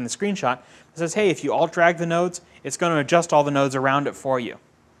for taking the screenshot. It says, hey, if you Alt Drag the nodes, it's going to adjust all the nodes around it for you.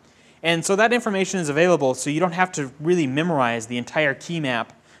 And so that information is available, so you don't have to really memorize the entire key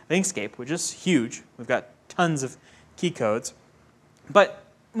map of Inkscape, which is huge. We've got tons of key codes. But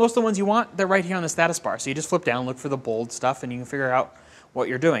most of the ones you want, they're right here on the status bar. So you just flip down, look for the bold stuff, and you can figure out what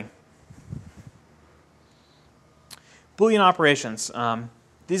you're doing. Boolean operations.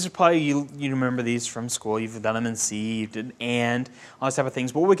 These are probably, you remember these from school. You've done them in C, you did AND, all those type of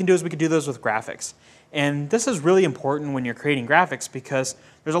things. But what we can do is we can do those with graphics. And this is really important when you're creating graphics because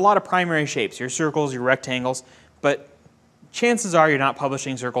there's a lot of primary shapes, your circles, your rectangles, but chances are you're not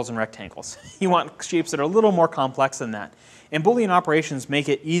publishing circles and rectangles. You want shapes that are a little more complex than that. And Boolean operations make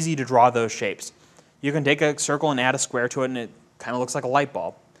it easy to draw those shapes. You can take a circle and add a square to it, and it kind of looks like a light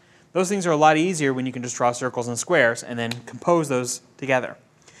bulb. Those things are a lot easier when you can just draw circles and squares and then compose those together.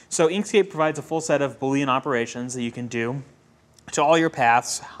 So Inkscape provides a full set of Boolean operations that you can do to all your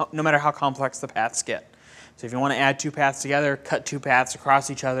paths, no matter how complex the paths get. So if you want to add 2 paths together, cut 2 paths across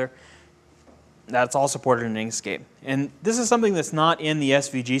each other, that's all supported in Inkscape. And this is something that's not in the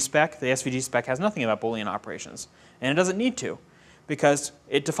SVG spec. The SVG spec has nothing about Boolean operations. And it doesn't need to because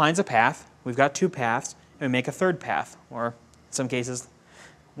it defines a path. We've got 2 paths, and we make a 3rd path, or in some cases,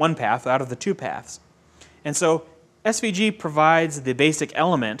 1 path out of the 2 paths. And so SVG provides the basic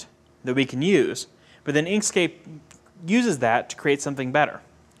element that we can use, but then Inkscape uses that to create something better.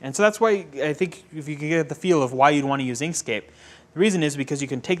 And so that's why I think if you can get the feel of why you'd want to use Inkscape, the reason is because you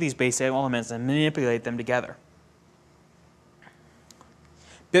can take these basic elements and manipulate them together.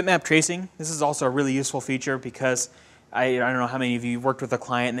 Bitmap tracing, this is also a really useful feature because I don't know how many of you worked with a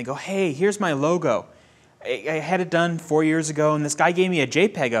client and they go, hey, here's my logo. I had it done 4 years ago and this guy gave me a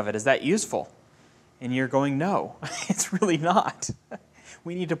JPEG of it. Is that useful? And you're going, no, it's really not.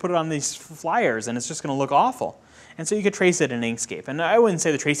 We need to put it on these flyers and it's just going to look awful. And so you could trace it in Inkscape. And I wouldn't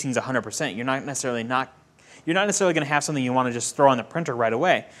say the tracing is 100%. You're not necessarily going to have something you want to just throw on the printer right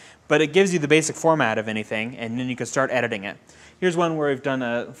away. But it gives you the basic format of anything, and then you can start editing it. Here's one where we've done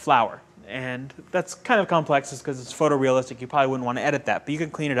a flower. and that's kind of complex just because it's photorealistic. You probably wouldn't want to edit that, but you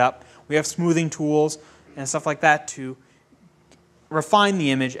can clean it up. We have smoothing tools and stuff like that to refine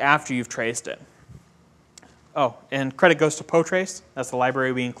the image after you've traced it. Oh, and credit goes to PoTrace. That's the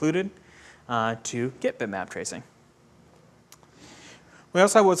library we included to get bitmap tracing. We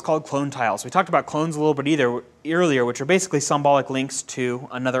also have what's called clone tiles. We talked about clones a little bit earlier, which are basically symbolic links to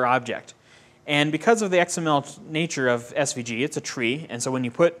another object. And because of the XML nature of SVG, it's a tree, and so when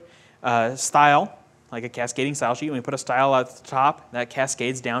you put style, like a cascading style sheet, when we put a style at the top, that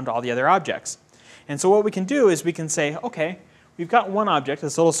cascades down to all the other objects. And so what we can do is we can say, okay, we've got one object,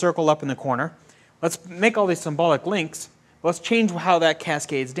 this little circle up in the corner. Let's make all these symbolic links. Let's change how that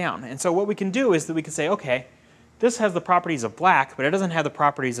cascades down. And so what we can do is that we can say, okay, this has the properties of black, but it doesn't have the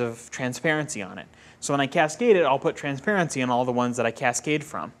properties of transparency on it. So when I cascade it, I'll put transparency on all the ones that I cascade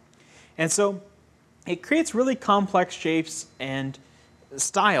from. And so it creates really complex shapes and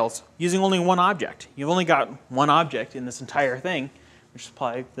styles using only one object. You've only got one object in this entire thing, which is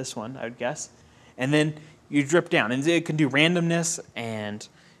probably this one, I would guess. And then you drip down. And it can do randomness and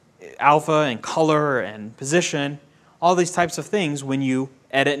alpha and color and position, all these types of things when you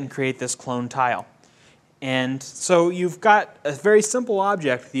edit and create this clone tile. And so you've got a very simple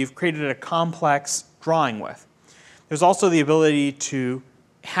object that you've created a complex drawing with. There's also the ability to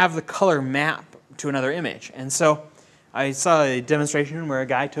have the color map to another image. And so I saw a demonstration where a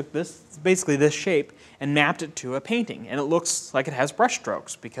guy took this, basically this shape, and mapped it to a painting. And it looks like it has brush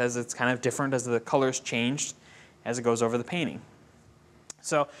strokes because it's kind of different as the colors changed as it goes over the painting.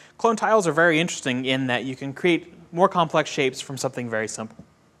 So clone tiles are very interesting in that you can create more complex shapes from something very simple.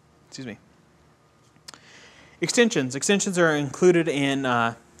 Excuse me. Extensions. Extensions are included in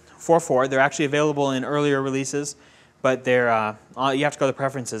 4.4. They're actually available in earlier releases, but they're you have to go to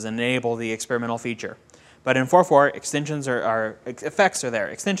preferences and enable the experimental feature. But in 4.4, extensions effects are there.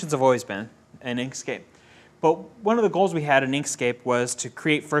 Extensions have always been in Inkscape. But one of the goals we had in Inkscape was to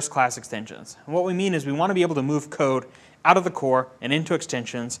create first-class extensions. And what we mean is we want to be able to move code out of the core and into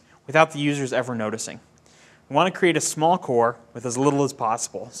extensions without the users ever noticing. We want to create a small core with as little as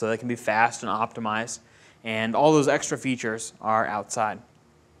possible so that it can be fast and optimized, and all those extra features are outside.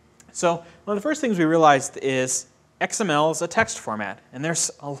 So one of the first things we realized is XML is a text format, and there's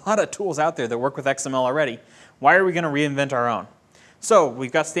a lot of tools out there that work with XML already. Why are we going to reinvent our own? So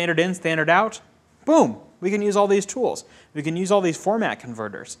we've got standard in, standard out. Boom! We can use all these tools. We can use all these format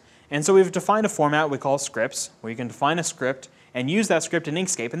converters. And so we've defined a format we call scripts, where you can define a script and use that script in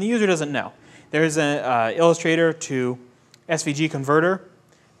Inkscape, and the user doesn't know. There's an Illustrator to SVG converter.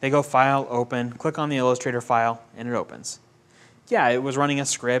 They go File, Open, click on the Illustrator file, and it opens. Yeah, it was running a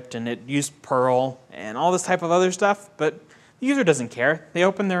script, and it used Perl and all this type of other stuff, but the user doesn't care. They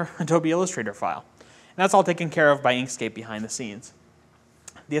open their Adobe Illustrator file. And that's all taken care of by Inkscape behind the scenes.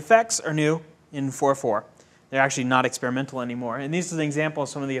 The effects are new in 4.4. They're actually not experimental anymore. And this is an example of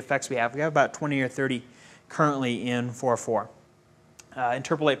some of the effects we have. We have about 20 or 30 currently in 4.4.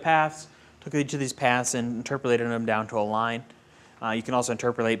 Interpolate paths, took each of these paths and interpolated them down to a line. You can also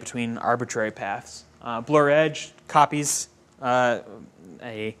interpolate between arbitrary paths. Blur edge copies a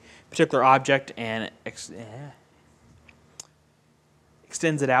particular object and extends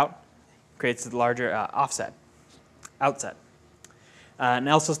it out, creates a larger outset. An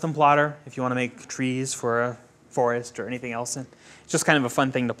L system plotter, if you want to make trees for a forest or anything else. And it's just kind of a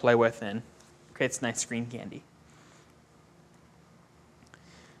fun thing to play with and creates nice screen candy.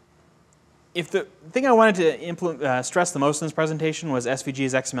 If the thing I wanted to stress the most in this presentation was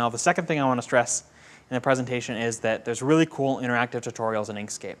SVG's XML, the second thing I want to stress in the presentation is that there's really cool interactive tutorials in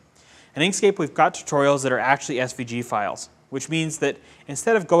Inkscape. In Inkscape, we've got tutorials that are actually SVG files, which means that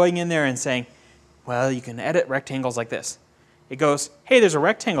instead of going in there and saying, well, you can edit rectangles like this, it goes, hey, there's a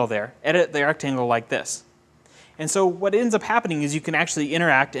rectangle there, edit the rectangle like this. And so what ends up happening is you can actually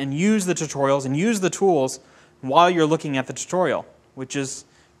interact and use the tutorials and use the tools while you're looking at the tutorial, which is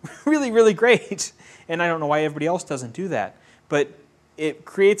really, really great. And I don't know why everybody else doesn't do that. But it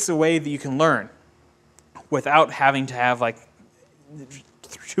creates a way that you can learn without having to have like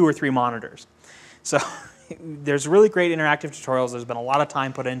 2 or 3 monitors. So there's really great interactive tutorials. There's been a lot of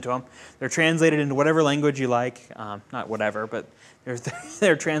time put into them. They're translated into whatever language you like. Not whatever, but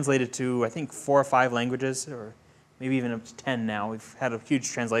they're translated to, I think, 4 or 5 languages, or maybe even up to 10 now. We've had a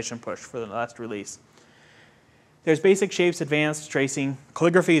huge translation push for the last release. There's basic shapes, advanced tracing.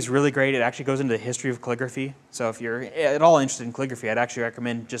 Calligraphy is really great. It actually goes into the history of calligraphy. So if you're at all interested in calligraphy, I'd actually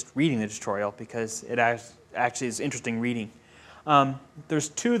recommend just reading the tutorial because it actually is interesting reading. There's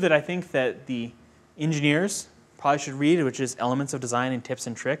 2 that I think that the engineers probably should read, which is Elements of Design and Tips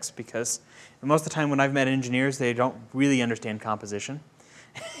and Tricks, because most of the time when I've met engineers, they don't really understand composition.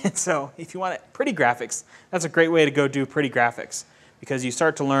 And so if you want pretty graphics, that's a great way to go do pretty graphics, because you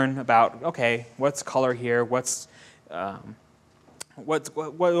start to learn about, okay, what's color here, what is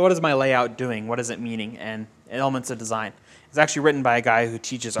my layout doing, what is it meaning, and elements of design. It's actually written by a guy who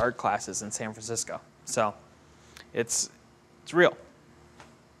teaches art classes in San Francisco. So it's real.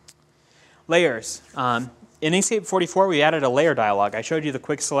 Layers. In Inkscape 44, we added a layer dialog. I showed you the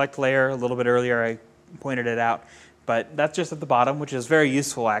quick select layer a little bit earlier. I pointed it out. But that's just at the bottom, which is very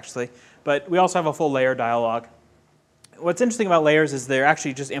useful, actually. But we also have a full layer dialog. What's interesting about layers is they're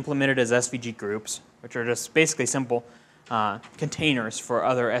actually just implemented as SVG groups, which are just basically simple containers for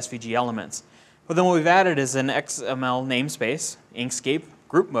other SVG elements. But then what we've added is an XML namespace, Inkscape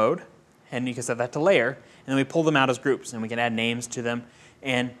group mode, and you can set that to layer, and then we pull them out as groups, and we can add names to them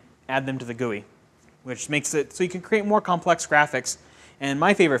and add them to the GUI, which makes it so you can create more complex graphics. And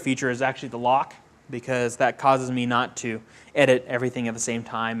my favorite feature is actually the lock, because that causes me not to edit everything at the same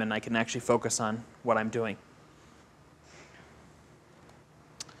time, and I can actually focus on what I'm doing.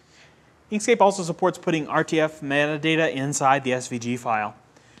 Inkscape also supports putting RTF metadata inside the SVG file,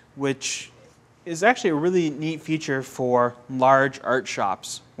 which is actually a really neat feature for large art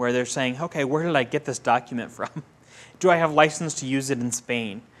shops where they're saying, okay, where did I get this document from? Do I have license to use it in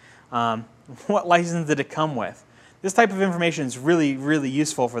Spain? What license did it come with? This type of information is really, really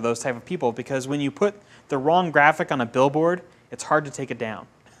useful for those type of people, because when you put the wrong graphic on a billboard, it's hard to take it down.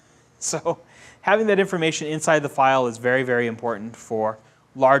 So having that information inside the file is very, very important for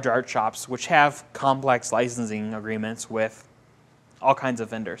large art shops which have complex licensing agreements with all kinds of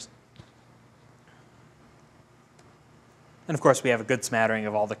vendors. And of course, we have a good smattering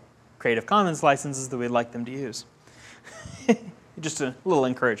of all the Creative Commons licenses that we'd like them to use. Just a little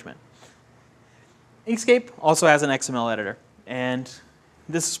encouragement. Inkscape also has an XML editor, and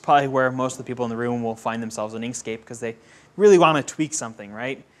this is probably where most of the people in the room will find themselves in Inkscape, because they really want to tweak something,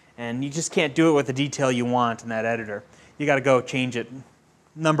 right? And you just can't do it with the detail you want in that editor. You got to go change it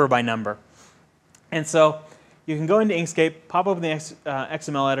number by number. And so you can go into Inkscape, pop open the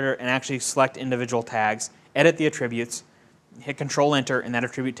XML editor, and actually select individual tags, edit the attributes, hit Control-Enter, and that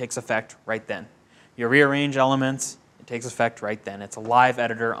attribute takes effect right then. You rearrange elements, it takes effect right then. It's a live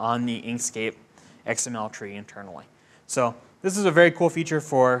editor on the Inkscape XML tree internally. So this is a very cool feature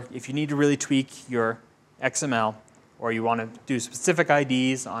for if you need to really tweak your XML, or you want to do specific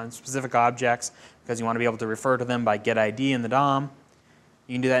IDs on specific objects because you want to be able to refer to them by getID in the DOM.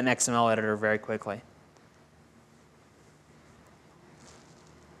 You can do that in XML editor very quickly.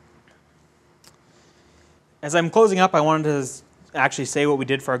 As I'm closing up, I wanted to actually say what we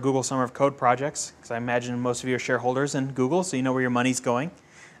did for our Google Summer of Code projects, because I imagine most of you are shareholders in Google, so you know where your money's going.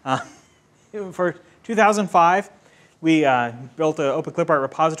 For 2005, we built an Open Clipart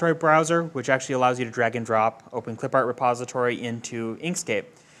repository browser, which actually allows you to drag and drop Open Clipart repository into Inkscape.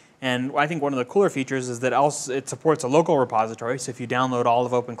 And I think one of the cooler features is that also it supports a local repository, so if you download all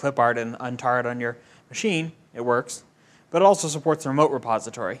of Open Clipart and untar it on your machine, it works. But it also supports a remote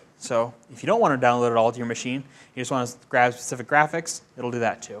repository. So if you don't want to download it all to your machine, you just want to grab specific graphics, it'll do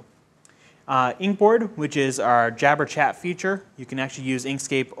that too. Inkboard, which is our Jabber chat feature. You can actually use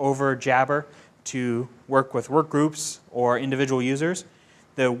Inkscape over Jabber to work with work groups or individual users.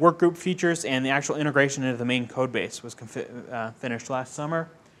 The work group features and the actual integration into the main code base was finished last summer.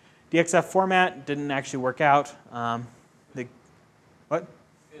 DXF format didn't actually work out. What?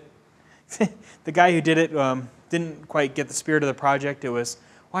 The guy who did it didn't quite get the spirit of the project. It was,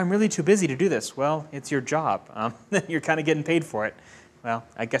 well, I'm really too busy to do this. Well, it's your job. You're kind of getting paid for it. Well,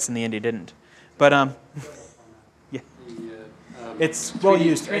 I guess in the end he didn't. But yeah, it's well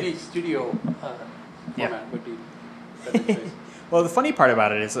used. 3D Studio format would be better choice. Well, the funny part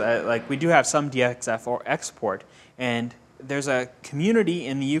about it is like we do have some DXF or export, and there's a community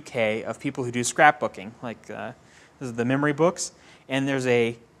in the UK of people who do scrapbooking, like this is the memory books, and there's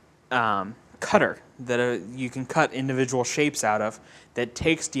a cutter that you can cut individual shapes out of that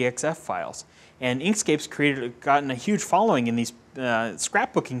takes DXF files. And Inkscape's gotten a huge following in these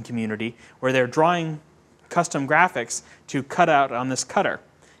scrapbooking community where they're drawing custom graphics to cut out on this cutter.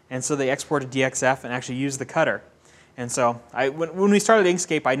 And so they exported DXF and actually used the cutter. And so when we started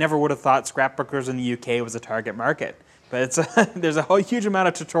Inkscape, I never would have thought scrapbookers in the UK was a target market. But it's there's a whole huge amount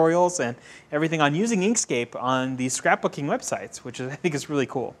of tutorials and everything on using Inkscape on these scrapbooking websites, which I think is really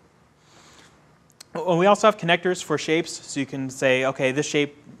cool. We also have connectors for shapes, so you can say, okay, this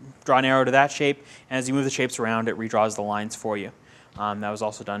shape, draw an arrow to that shape, and as you move the shapes around, it redraws the lines for you. That was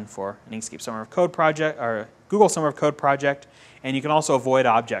also done for an Inkscape Summer of Code project, or Google Summer of Code project, and you can also avoid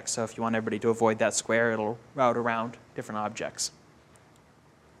objects. So if you want everybody to avoid that square, it'll route around different objects.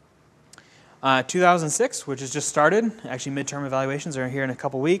 2006, which has just started. Actually, midterm evaluations are here in a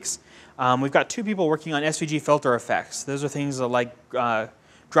couple weeks. We've got 2 people working on SVG filter effects. Those are things like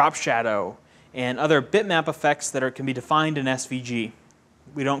drop shadow and other bitmap effects that can be defined in SVG.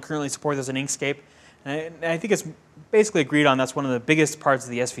 We don't currently support those in Inkscape. And I think it's basically agreed on that's one of the biggest parts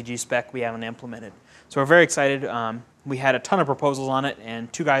of the SVG spec we haven't implemented. So we're very excited. We had a ton of proposals on it,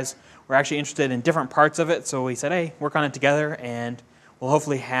 and 2 guys were actually interested in different parts of it. So we said, hey, work on it together, and we'll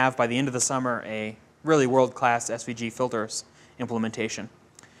hopefully have, by the end of the summer, a really world-class SVG filters implementation.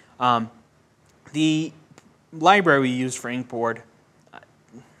 The library we used for Inkboard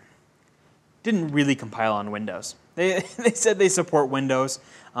didn't really compile on Windows. They said they support Windows.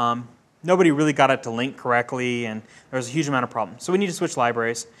 Nobody really got it to link correctly, and there was a huge amount of problems. So we need to switch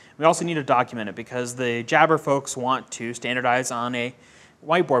libraries. We also need to document it because the Jabber folks want to standardize on a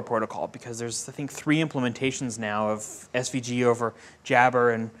whiteboard protocol because there's, I think, 3 implementations now of SVG over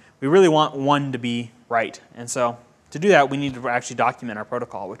Jabber, and we really want one to be right. And so to do that, we need to actually document our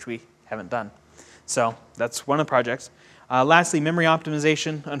protocol, which we haven't done. So that's one of the projects. Lastly, memory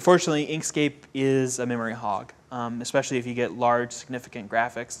optimization. Unfortunately, Inkscape is a memory hog, especially if you get large, significant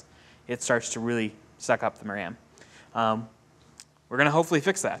graphics. It starts to really suck up the RAM. We're going to hopefully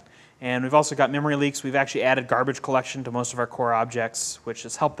fix that. And we've also got memory leaks. We've actually added garbage collection to most of our core objects, which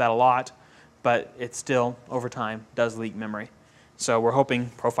has helped that a lot, but it still, over time, does leak memory. So we're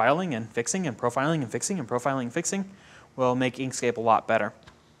hoping profiling and fixing and profiling and fixing and profiling and fixing will make Inkscape a lot better.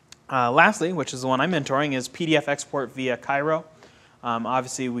 Lastly, which is the one I'm mentoring, is PDF export via Cairo.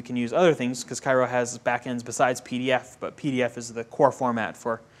 Obviously, we can use other things because Cairo has backends besides PDF, but PDF is the core format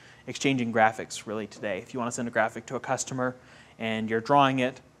for exchanging graphics really today. If you want to send a graphic to a customer and you're drawing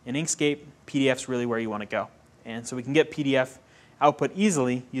it in Inkscape, PDF's really where you want to go. And so we can get PDF output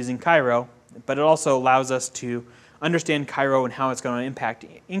easily using Cairo, but it also allows us to understand Cairo and how it's going to impact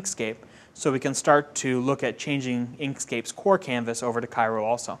Inkscape, so we can start to look at changing Inkscape's core canvas over to Cairo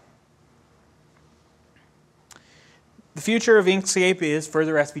also. The future of Inkscape is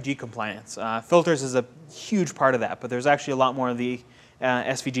further SVG compliance. Filters is a huge part of that, but there's actually a lot more of the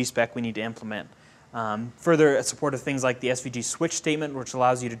SVG spec we need to implement. Further support of things like the SVG switch statement, which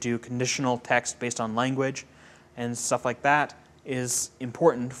allows you to do conditional text based on language and stuff like that, is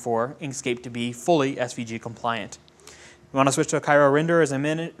important for Inkscape to be fully SVG compliant. We want to switch to a Cairo render, as I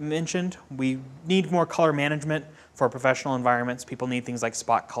mentioned. We need more color management for professional environments. People need things like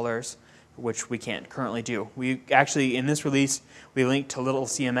spot colors, which we can't currently do. We actually, in this release, we linked to Little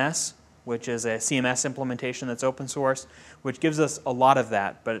CMS, which is a CMS implementation that's open source, which gives us a lot of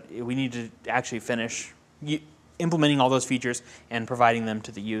that, but we need to actually finish implementing all those features and providing them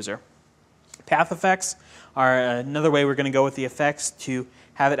to the user. Path effects are another way we're going to go with the effects to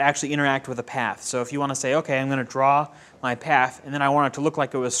have it actually interact with a path. So if you want to say, okay, I'm going to draw my path, and then I want it to look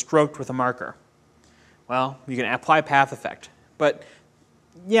like it was stroked with a marker. Well, you can apply path effect. But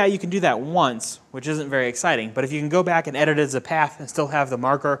yeah, you can do that once, which isn't very exciting. But if you can go back and edit it as a path and still have the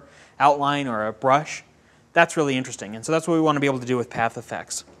marker outline or a brush, that's really interesting. And so that's what we want to be able to do with path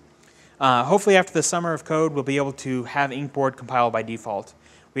effects. Hopefully after the summer of code, we'll be able to have Inkboard compile by default.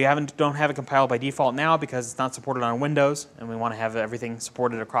 We don't have it compiled by default now because it's not supported on Windows, and we want to have everything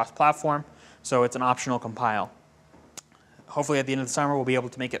supported across platform, so it's an optional compile. Hopefully at the end of the summer, we'll be able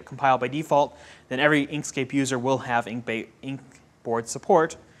to make it compile by default. Then every Inkscape user will have Inkboard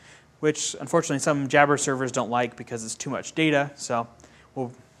support, which unfortunately some Jabber servers don't like because it's too much data, so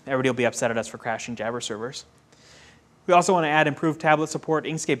everybody will be upset at us for crashing Jabber servers. We also want to add improved tablet support.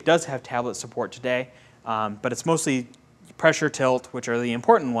 Inkscape does have tablet support today, but it's mostly pressure tilt, which are the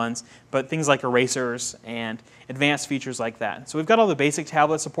important ones, but things like erasers and advanced features like that. So we've got all the basic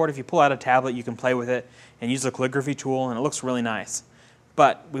tablet support. If you pull out a tablet, you can play with it and use the calligraphy tool, and it looks really nice.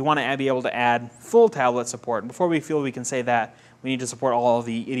 But we want to be able to add full tablet support. Before we feel we can say that, we need to support all of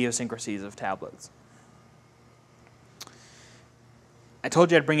the idiosyncrasies of tablets. I told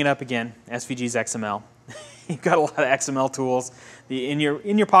you I'd bring it up again, SVG's XML. You've got a lot of XML tools in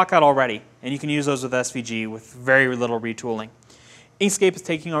your pocket already, and you can use those with SVG with very little retooling. Inkscape is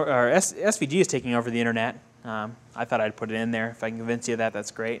taking over, or SVG is taking over the internet. I thought I'd put it in there. If I can convince you of that,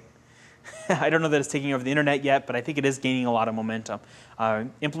 that's great. I don't know that it's taking over the internet yet, but I think it is gaining a lot of momentum.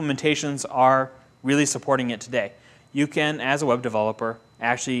 Implementations are really supporting it today. You can, as a web developer,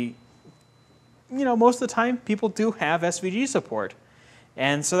 actually, most of the time, people do have SVG support.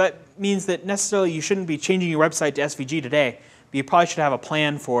 And so that means that necessarily you shouldn't be changing your website to SVG today, but you probably should have a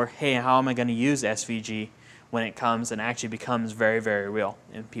plan for, hey, how am I going to use SVG when it comes and actually becomes very, very real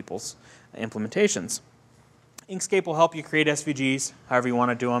in people's implementations. Inkscape will help you create SVGs however you want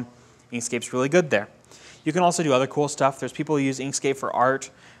to do them. Inkscape's really good there. You can also do other cool stuff. There's people who use Inkscape for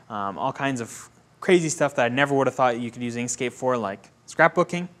art. all kinds of crazy stuff that I never would have thought you could use Inkscape for, like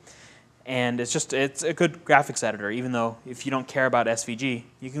scrapbooking. And it's a good graphics editor, even though if you don't care about SVG,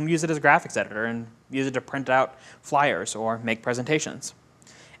 you can use it as a graphics editor and use it to print out flyers or make presentations.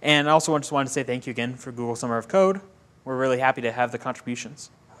 And I also just wanted to say thank you again for Google Summer of Code. We're really happy to have the contributions.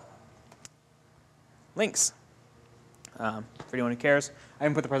 Links, for anyone who cares. I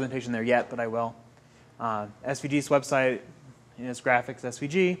haven't put the presentation there yet, but I will. SVG's website is graphics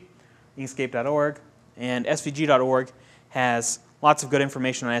SVG, inkscape.org, and svg.org has lots of good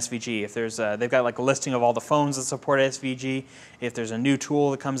information on SVG. If there's they've got like a listing of all the phones that support SVG. If there's a new tool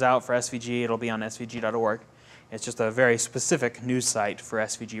that comes out for SVG, it'll be on svg.org. It's just a very specific news site for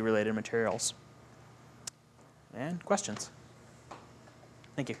SVG-related materials. And questions?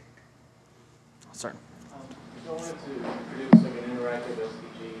 Thank you. I'll start. If I wanted to produce like an interactive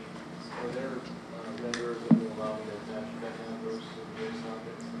SVG, are there vendors that will allow me to attach event handlers to the JSON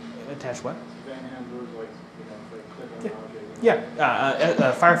objects? Attach what? Event handlers, like, if I click on an object.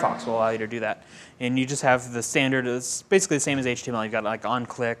 Yeah, Firefox will allow you to do that. And you just have the standard, it's basically the same as HTML. You've got like on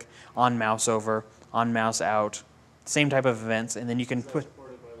click, on mouse over, on mouse out, same type of events, and then you can put.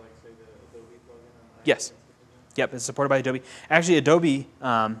 Supported by, like, say, the Adobe plugin on Yes. Yep, it's supported by Adobe. Actually, Adobe,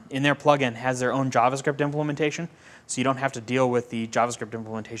 in their plugin, has their own JavaScript implementation, so you don't have to deal with the JavaScript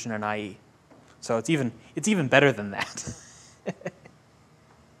implementation in IE. So it's even better than that.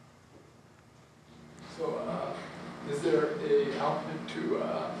 So is there a output to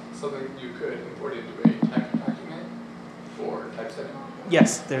something you could import into a text document for typesetting?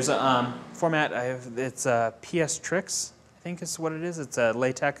 Yes, there's a format. It's PS Tricks, I think is what it is. It's a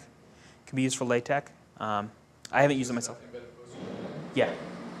LaTeX. It can be used for LaTeX. I haven't used it myself. Yeah.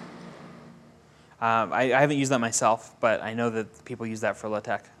 I haven't used that myself, but I know that people use that for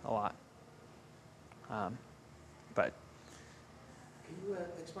LaTeX a lot. But Can you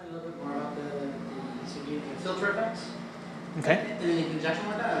explain a little bit more about the filter effects? okay. And in conjunction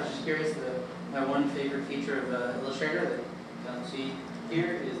with that, I was just curious, my one favorite feature of Illustrator that you don't see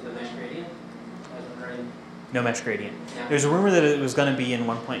here is the mesh gradient. I was wondering. No mesh gradient. Yeah. There's a rumor that it was going to be in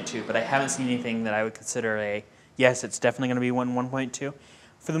 1.2, but I haven't seen anything that I would consider a yes, it's definitely going to be 1.2.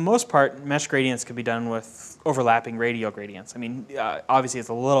 For the most part, mesh gradients could be done with overlapping radial gradients. I mean, obviously it's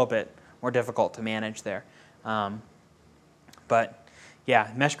a little bit more difficult to manage there. But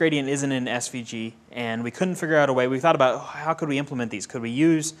yeah, mesh gradient isn't in SVG, and we couldn't figure out a way. We thought about how could we implement these? Could we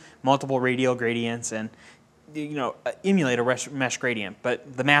use multiple radial gradients and emulate a mesh gradient?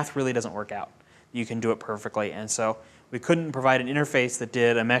 But the math really doesn't work out. You can do it perfectly, and so we couldn't provide an interface that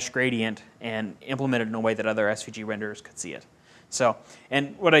did a mesh gradient and implemented in a way that other SVG renderers could see it. So,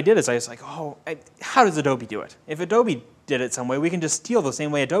 and what I did is I was like, how does Adobe do it? If Adobe did it some way, we can just steal the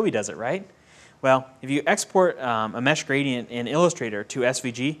same way Adobe does it, right? Well, if you export a mesh gradient in Illustrator to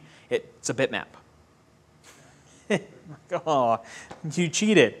SVG, it's a bitmap. Oh, you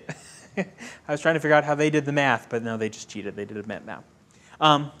cheated. I was trying to figure out how they did the math, but no, they just cheated. They did a bitmap.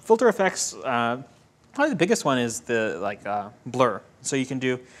 Filter effects, probably the biggest one is the blur. So you can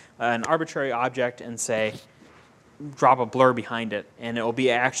do an arbitrary object and say, drop a blur behind it, and it will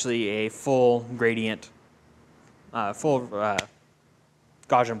be actually a full gradient, full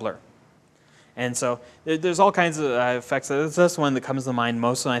Gaussian blur. And so there's all kinds of effects. That's the one that comes to mind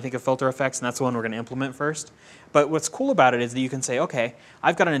most when I think of filter effects, and that's the one we're going to implement first. But what's cool about it is that you can say, okay,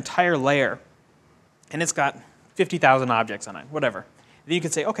 I've got an entire layer, and it's got 50,000 objects on it, whatever. Then you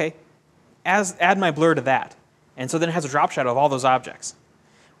can say, okay, add my blur to that. And so then it has a drop shadow of all those objects,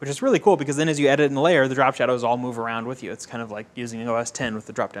 which is really cool because then as you edit in the layer, the drop shadows all move around with you. It's kind of like using OS 10 with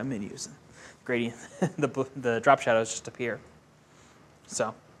the drop-down menus. Gradient, the drop shadows just appear.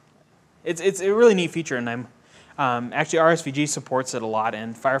 So it's a really neat feature, and actually RSVG supports it a lot,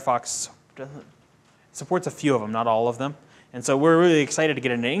 and Firefox supports a few of them, not all of them. And so we're really excited to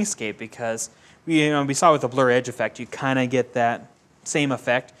get into Inkscape because we saw with the blur edge effect, you kind of get that same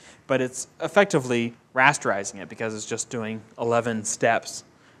effect, but it's effectively rasterizing it because it's just doing 11 steps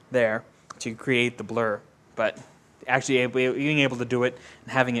there to create the blur. But actually being able to do it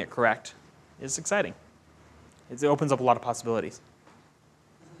and having it correct is exciting. It opens up a lot of possibilities.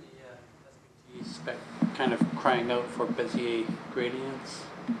 Isn't the SVG spec kind of crying out for Bezier gradients?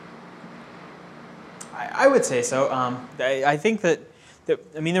 I would say so. I think that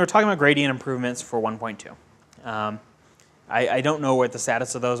they were talking about gradient improvements for 1.2. I don't know what the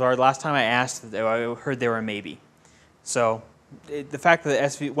status of those are. The last time I asked, I heard they were a maybe. So the fact that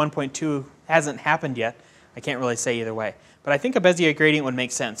SV 1.2 hasn't happened yet, I can't really say either way. But I think a Bezier gradient would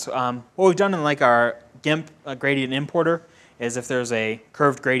make sense. What we've done in like our GIMP gradient importer is if there's a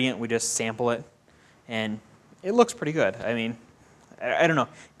curved gradient, we just sample it, and it looks pretty good. I mean, I don't know.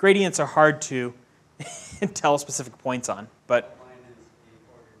 Gradients are hard to tell specific points on, but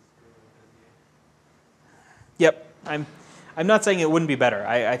yep, I'm not saying it wouldn't be better.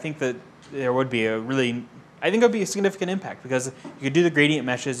 I think that there would be I think it would be a significant impact because you could do the gradient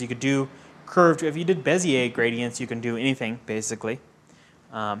meshes, you could do curved. If you did Bezier gradients, you can do anything basically.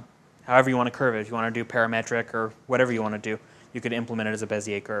 However you want to curve it. If you want to do parametric or whatever you want to do, you could implement it as a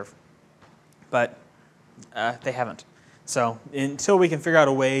Bezier curve. But they haven't. So until we can figure out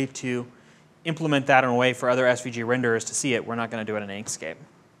a way to implement that in a way for other SVG renderers to see it, we're not going to do it in Inkscape.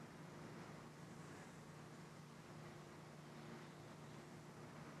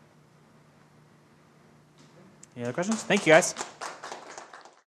 Any other questions? Thank you, guys.